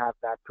 now you have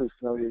that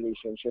personal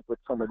relationship with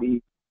some of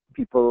these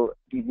people,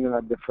 even in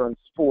a different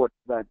sport,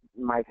 that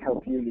might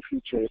help you in the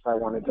future if I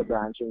wanted to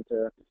branch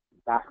into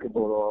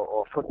basketball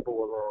or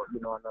football or,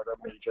 you know, another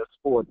major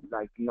sport.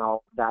 Like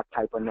now that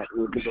type of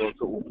network is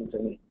also open to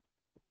me.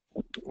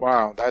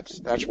 Wow,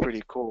 that's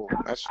pretty cool.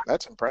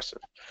 That's impressive.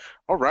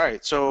 All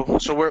right, so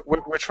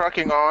we're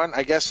trucking on.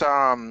 I guess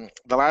the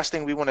last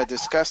thing we want to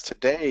discuss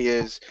today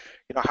is,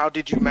 you know, how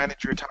did you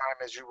manage your time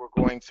as you were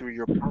going through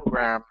your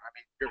program? I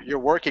mean, you're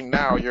working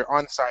now, you're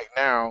on site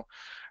now.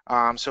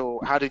 So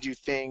how did you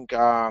think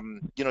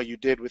you know, you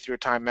did with your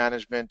time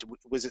management?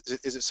 Is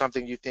it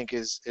something you think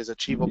is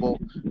achievable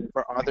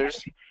for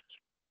others?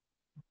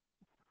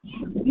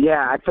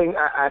 Yeah, I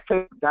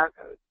think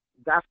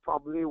that's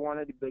probably one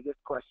of the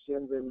biggest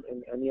questions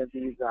in any of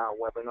these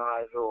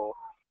webinars or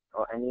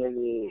any of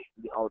the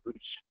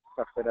outreach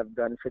stuff that I've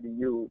done for the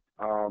youth.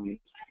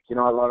 You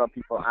know, a lot of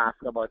people ask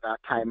about that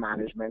time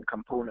management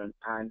component,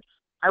 and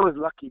I was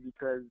lucky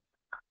because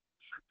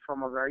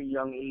from a very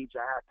young age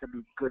I had to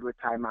be good with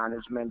time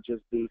management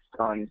just based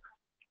on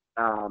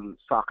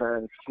soccer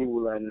and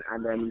school and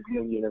then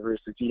even in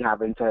university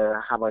having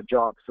to have a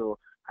job. So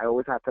I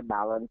always had to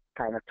balance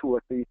kind of 2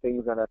 or 3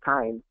 things at a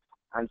time,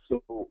 and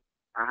so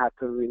I had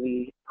to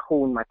really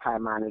hone my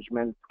time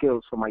management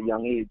skills from a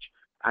young age,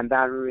 and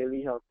that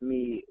really helped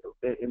me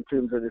in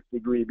terms of this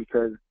degree,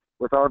 because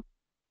without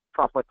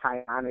proper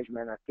time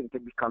management, I think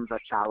it becomes a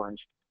challenge.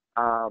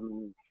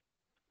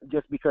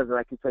 Just because,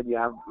 like you said, you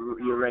have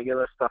your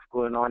regular stuff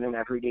going on in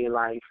everyday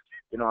life.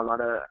 You know, a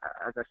lot of,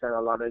 as I said, a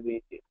lot of the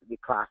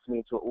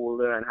classmates were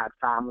older and had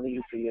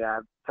families, so you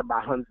have to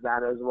balance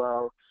that as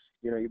well.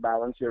 You know, you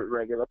balance your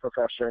regular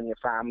profession, your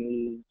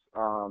families,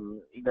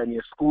 then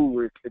your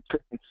schoolwork.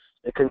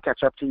 It can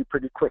catch up to you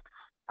pretty quick.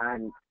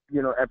 And,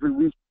 you know, every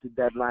week the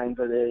deadlines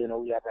are there. You know,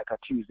 we have like a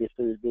Tuesday,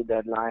 Thursday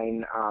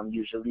deadline,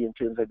 usually in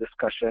terms of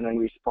discussion and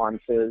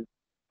responses.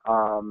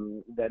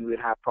 Then we'd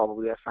have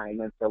probably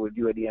assignments that we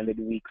do at the end of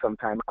the week,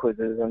 sometimes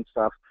quizzes and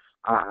stuff.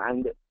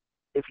 And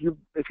if you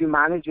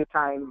manage your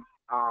time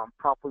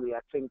properly,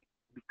 I think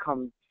it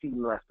becomes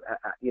seamless.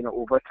 You know,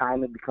 over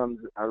time it becomes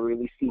a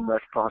really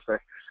seamless process.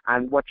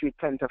 And what you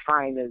tend to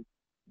find is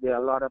there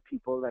are a lot of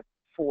people that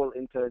fall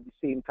into the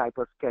same type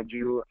of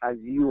schedule as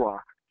you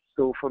are.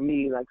 So for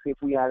me, like say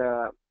if we had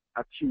a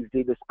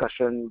Tuesday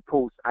discussion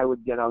post, I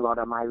would get a lot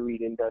of my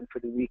reading done for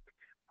the week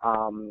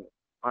on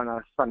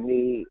a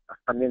Sunday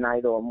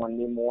night or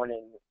Monday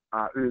morning,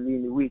 early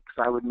in the week.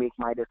 So I would make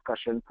my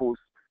discussion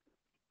post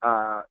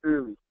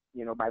early.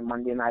 You know, by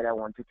Monday night I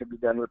wanted to be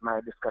done with my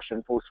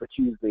discussion post for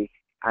Tuesday.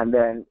 And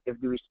then if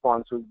the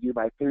response was due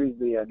by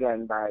Thursday,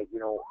 again by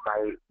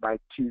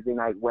Tuesday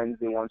night,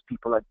 Wednesday, once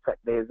people had set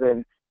theirs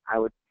in, I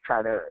would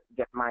try to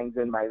get mine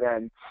in by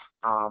then.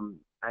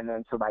 And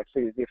then so by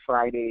Thursday,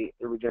 Friday,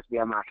 it would just be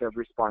a matter of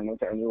responding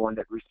to anyone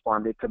that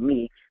responded to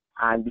me.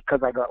 And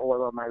because I got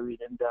all of my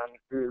reading done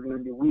early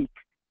in the week,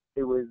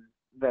 it was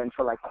then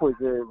for like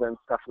quizzes and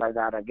stuff like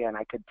that, again,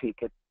 I could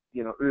take it,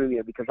 you know,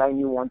 earlier, because I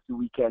knew once the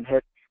weekend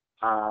hit,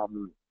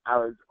 I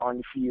was on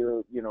the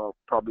field, you know,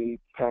 probably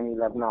 10,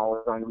 11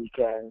 hours on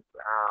weekends,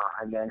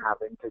 and then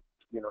having to,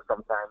 you know,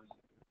 sometimes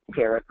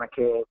parent my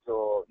kids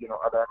or, you know,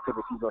 other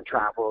activities or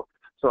travel.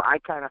 So I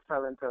kind of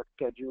fell into a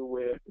schedule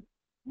where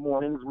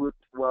mornings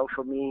worked well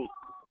for me,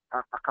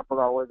 a couple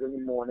hours in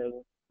the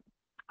morning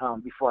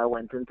before I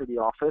went into the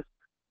office.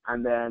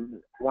 And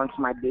then once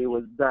my day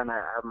was done,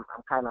 I'm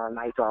kind of a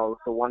night owl,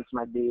 so once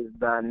my day is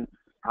done,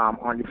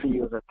 on the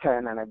field at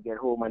 10, and I get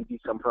home and do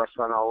some press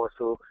for an hour or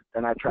so,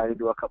 then I try to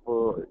do a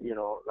couple, you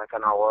know, like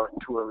an hour or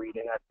 2 of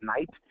reading at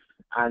night.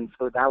 And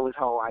so that was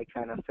how I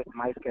kind of fit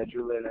my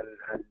schedule in,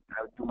 and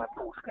I would do my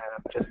post kind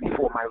of just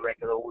before my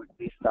regular work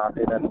day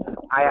started. And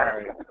I had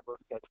a flexible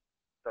schedule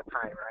at the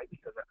time, right?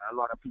 Because a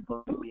lot of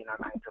people being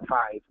a 9 to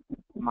 5.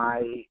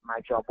 My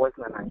job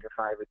wasn't a 9 to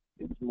 5.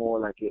 It's more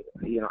like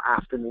a, you know,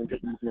 afternoon to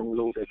evening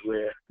loaded,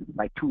 where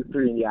like 2,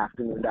 3 in the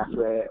afternoon, that's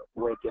where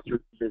it gets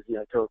really busy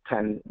until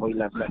 10 or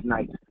 11 at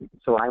night.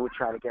 So I would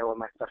try to get all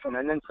my stuff in.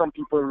 And then some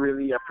people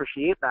really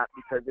appreciate that,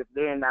 because if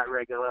they're in that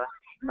regular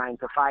 9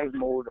 to 5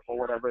 mode or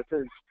whatever it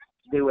is,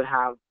 they would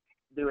have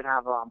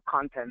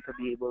content to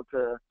be able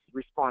to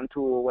respond to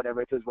or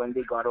whatever it is when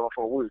they got off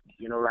of work,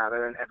 you know,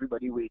 rather than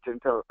everybody waiting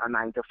until a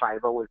 9 to 5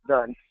 was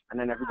done and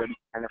then everybody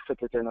kind of fit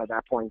it in at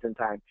that point in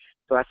time.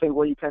 So I think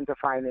what you tend to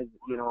find is,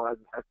 you know,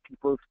 as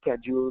people's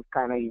schedules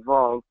kind of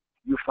evolve,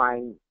 you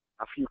find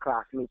a few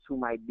classmates who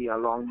might be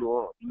along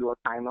your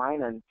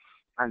timeline,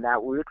 and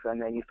that works, and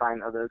then you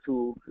find others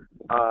who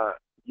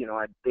you know,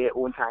 at their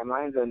own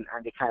timelines, and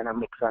they kind of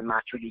mix and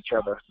match with each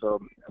other. So,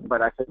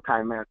 but I think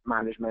time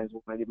management is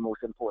one of the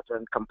most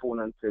important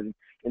components in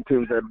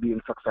terms of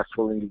being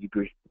successful in the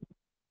degree.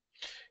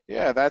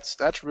 Yeah,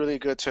 that's really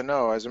good to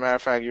know. As a matter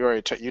of fact, you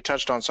already t you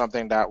touched on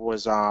something that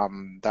was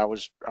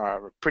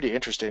pretty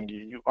interesting.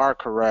 You are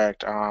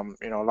correct.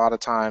 You know, a lot of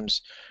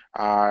times,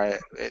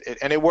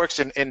 and it works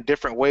in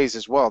different ways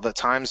as well. The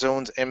time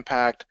zones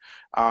impact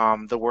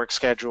the work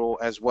schedule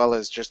as well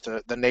as just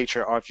the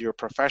nature of your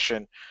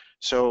profession.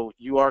 So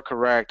you are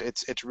correct.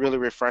 It's really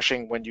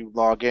refreshing when you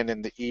log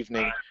in the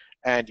evening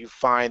and you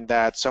find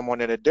that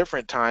someone in a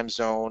different time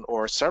zone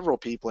or several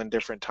people in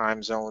different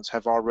time zones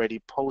have already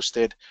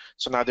posted,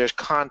 so now there's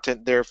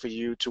content there for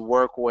you to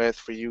work with,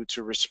 for you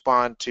to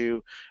respond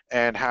to,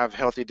 and have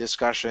healthy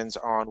discussions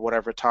on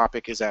whatever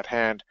topic is at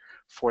hand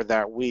for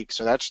that week.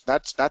 So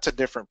that's a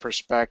different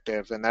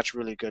perspective, and that's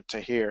really good to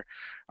hear.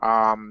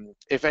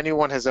 If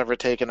anyone has ever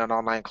taken an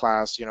online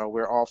class, you know,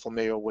 we're all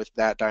familiar with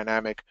that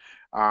dynamic,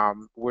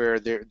 where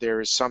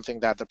there is something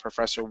that the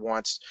professor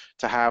wants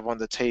to have on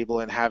the table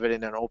and have it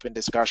in an open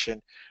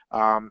discussion.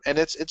 And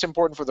it's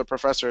important for the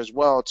professor as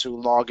well to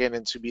log in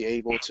and to be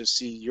able to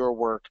see your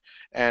work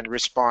and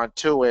respond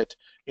to it,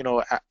 you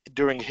know,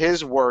 during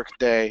his work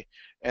day,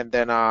 and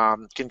then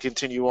can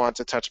continue on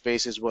to touch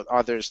bases with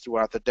others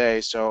throughout the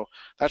day. So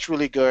that's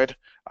really good.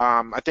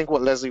 I think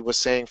what Leslie was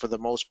saying for the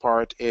most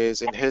part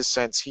is, in his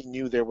sense, he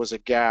knew there was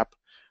a gap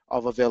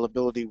of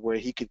availability where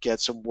he could get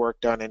some work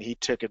done, and he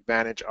took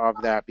advantage of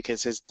that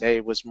because his day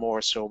was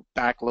more so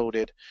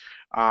backloaded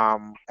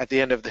at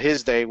the end of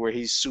his day where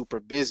he's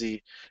super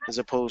busy, as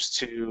opposed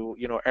to,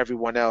 you know,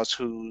 everyone else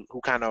who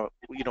kind of,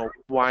 you know,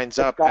 winds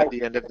It's up at like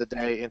the end of the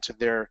day into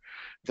their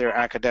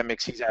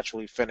academics. He's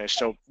actually finished.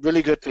 So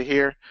really good to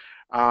hear.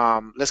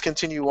 Let's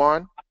continue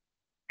on.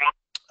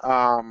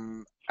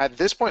 At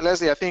this point,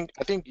 Leslie, I think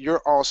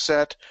you're all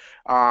set.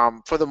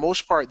 For the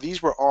most part,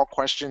 these were all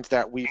questions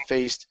that we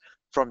faced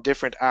from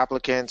different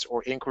applicants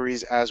or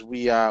inquiries as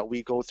we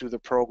go through the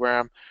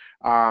program.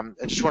 I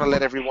just want to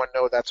let everyone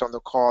know that's on the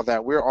call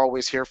that we're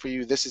always here for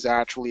you. This is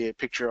actually a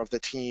picture of the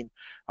team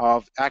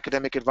of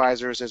academic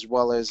advisors as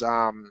well as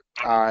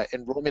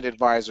enrollment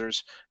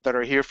advisors that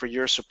are here for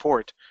your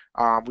support.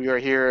 We are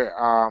here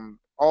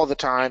all the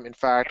time. In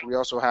fact, we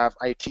also have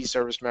IT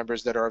service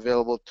members that are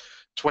available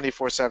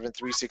 24/7,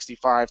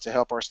 365 to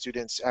help our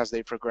students as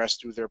they progress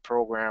through their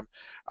program.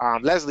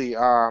 Leslie,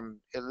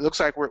 it looks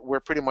like we're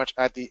pretty much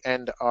at the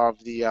end of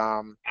the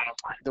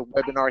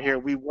webinar here.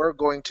 We were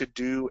going to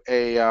do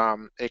a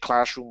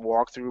classroom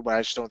walkthrough, but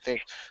I just don't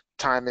think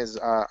time is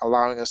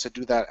allowing us to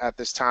do that at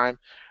this time.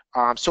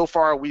 So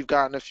far, we've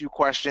gotten a few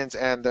questions,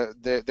 and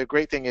the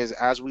great thing is,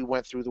 as we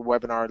went through the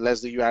webinar,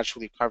 Leslie, you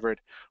actually covered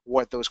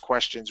what those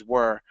questions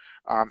were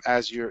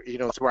as you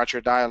know, throughout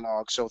your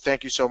dialogue. So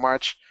thank you so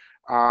much.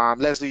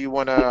 Leslie, you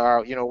want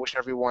to you know, wish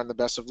everyone the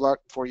best of luck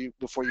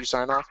before you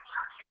sign off?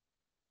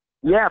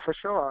 yeah, for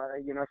sure.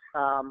 You know,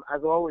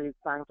 as always,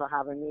 thanks for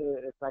having me.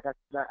 It's like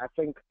I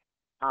think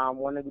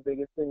one of the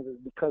biggest things is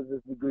because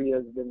this degree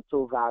has been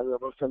so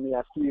valuable to me.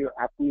 I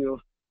feel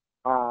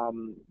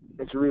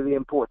it's really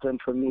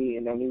important for me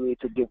in any way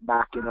to give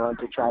back, you know, and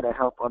to try to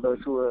help others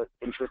who are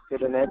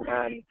interested in it.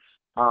 And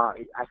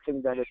I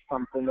think that it's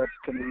something that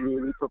can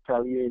really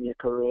propel you in your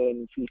career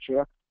in the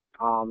future.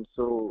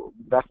 So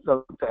best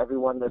of luck to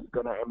everyone that's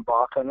gonna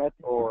embark on it,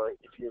 or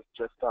if you've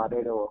just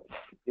started, or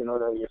you know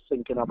that you're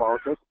thinking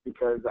about it,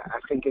 because I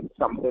think it's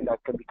something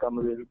that can become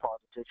really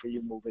positive for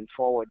you moving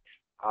forward.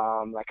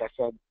 Like I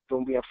said,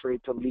 don't be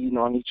afraid to lean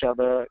on each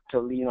other, to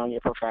lean on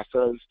your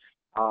professors.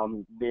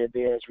 They're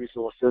there as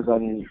resources,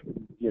 and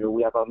you know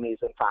we have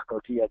amazing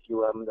faculty at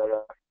that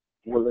are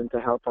willing to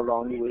help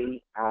along the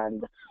way.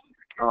 And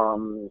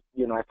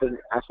you know,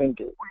 I think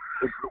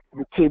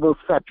the table's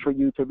set for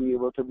you to be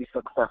able to be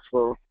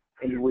successful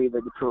in the way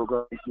that the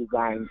program is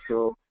designed.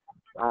 So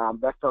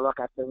best of luck.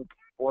 I think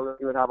all of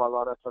you would have a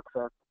lot of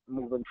success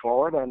moving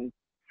forward. And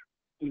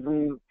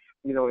even,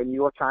 you know, in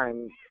your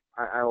time,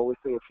 I always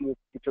say if you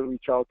to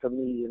reach out to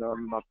me, you know,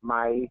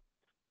 my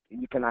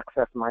you can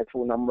access my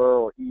phone number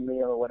or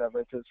email or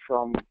whatever it is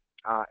from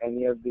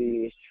any of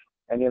the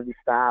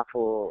staff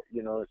or,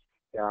 you know,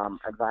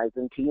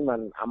 advising team,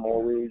 and I'm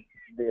always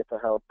there to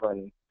help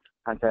and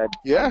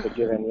Yeah, to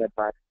give any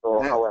advice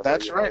or however,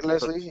 that's you know. right, So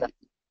Leslie.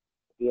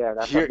 yeah,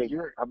 that's You're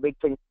you're a big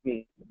thing to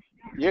me.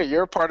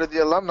 you're a part of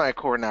the alumni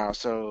corps now,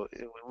 so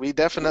we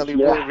definitely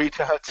will Yeah, reach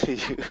out to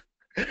you.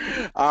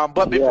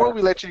 But before yeah.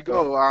 we let you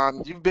go,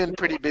 you've been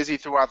pretty busy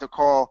throughout the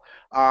call.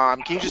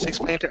 Can you just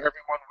explain to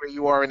everyone where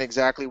you are and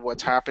exactly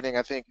what's happening?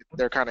 I think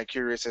they're kind of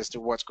curious as to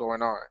what's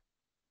going on.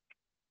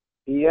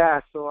 Yeah,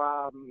 so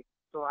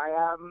I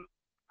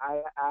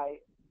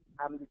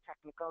am the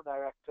technical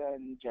director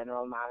and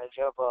general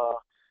manager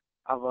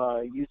of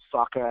a youth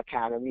soccer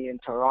academy in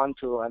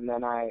Toronto, and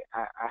then I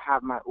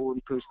have my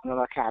own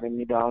personal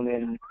academy down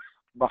in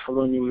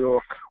Buffalo, New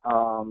York.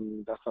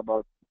 That's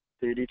about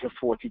 30 to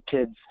 40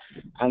 kids,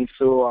 and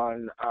so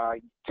on.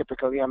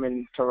 Typically, I'm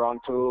in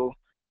Toronto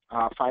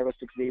 5 or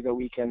 6 days a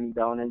week, and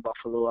down in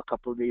Buffalo a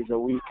couple of days a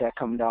week. I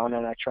come down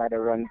and I try to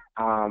run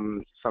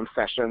some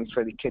sessions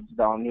for the kids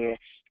down here.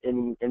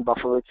 In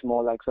Buffalo, it's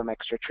more like some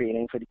extra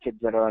training for the kids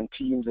that are on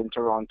teams. In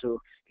Toronto,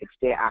 it's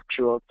their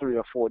actual 3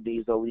 or 4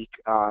 days a week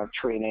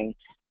training.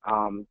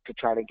 to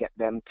try to get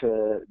them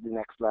to the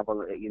next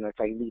level. It's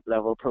an elite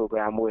level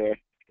program where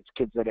it's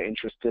kids that are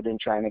interested in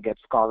trying to get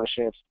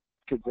scholarships,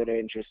 kids that are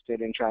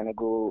interested in trying to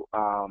go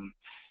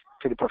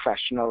to the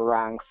professional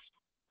ranks.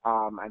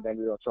 And then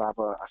we also have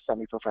a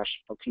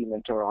semi-professional team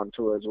in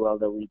Toronto as well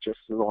that we just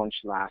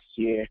launched last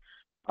year.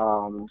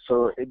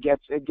 So it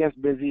gets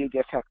busy, it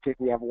gets hectic.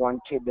 We have one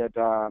kid that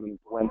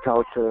went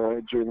out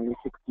to junior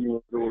 16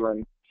 years old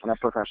and a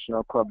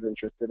professional club's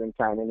interested in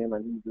signing him,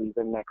 and he's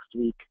leaving next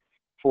week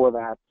for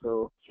that.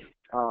 So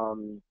for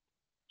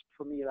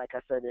me, like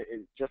I said,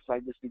 it's just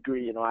like this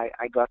degree.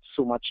 I got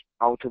so much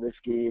out of this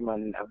game,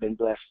 and I've been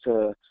blessed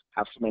to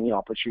have so many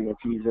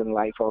opportunities in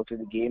life out of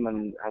the game,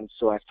 and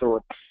so I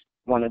thought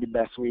one of the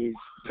best ways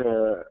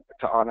to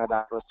honor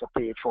that was to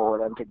pay it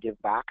forward and to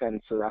give back,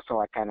 and so that's how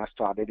I kind of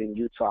started in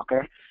youth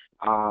soccer.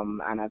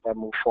 And as I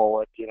move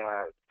forward,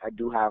 I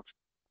do have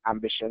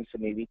ambitions to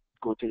maybe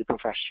go to the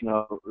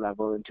professional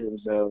level in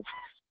terms of,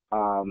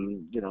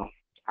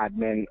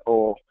 admin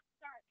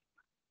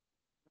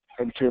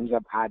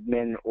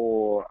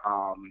or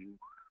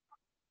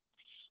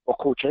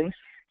coaching.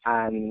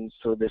 And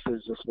so this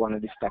is just one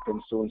of the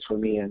stepping stones for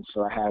me. And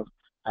so I have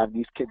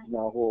these kids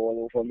now who are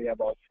all over me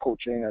about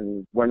coaching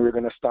and when we're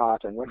going to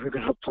start and when we're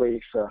going to play.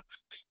 So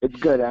it's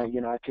good.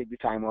 And, I take the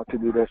time out to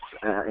do this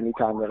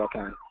anytime that I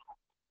can.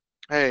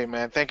 Hey,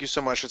 man, thank you so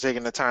much for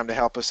taking the time to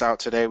help us out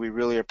today. We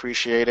really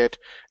appreciate it,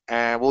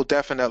 and we'll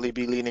definitely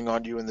be leaning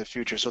on you in the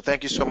future. So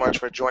thank you so much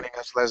for joining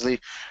us,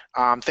 Leslie.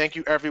 Thank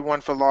you,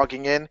 everyone, for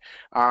logging in.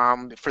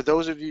 For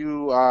those of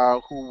you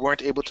who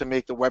weren't able to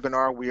make the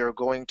webinar, we are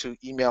going to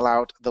email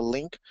out the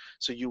link,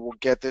 so you will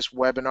get this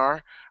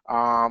webinar.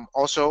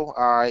 Also,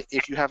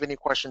 if you have any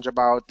questions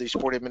about the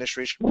sport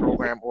administration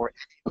program or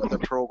any other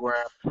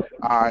program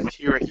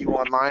here at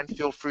UOnline,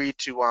 feel free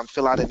to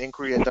fill out an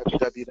inquiry at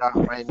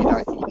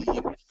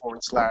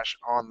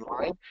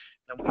www.miami.edu/online,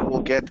 and we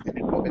will get an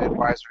enrollment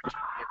advisor to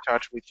be in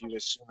touch with you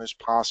as soon as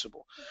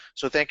possible.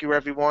 So thank you,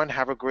 everyone.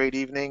 Have a great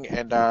evening,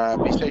 and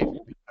be safe.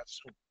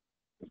 Soon.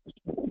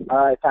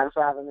 All right, thanks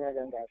for having me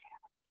again, guys.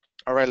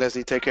 All right,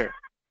 Leslie, take care.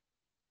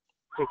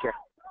 Take care.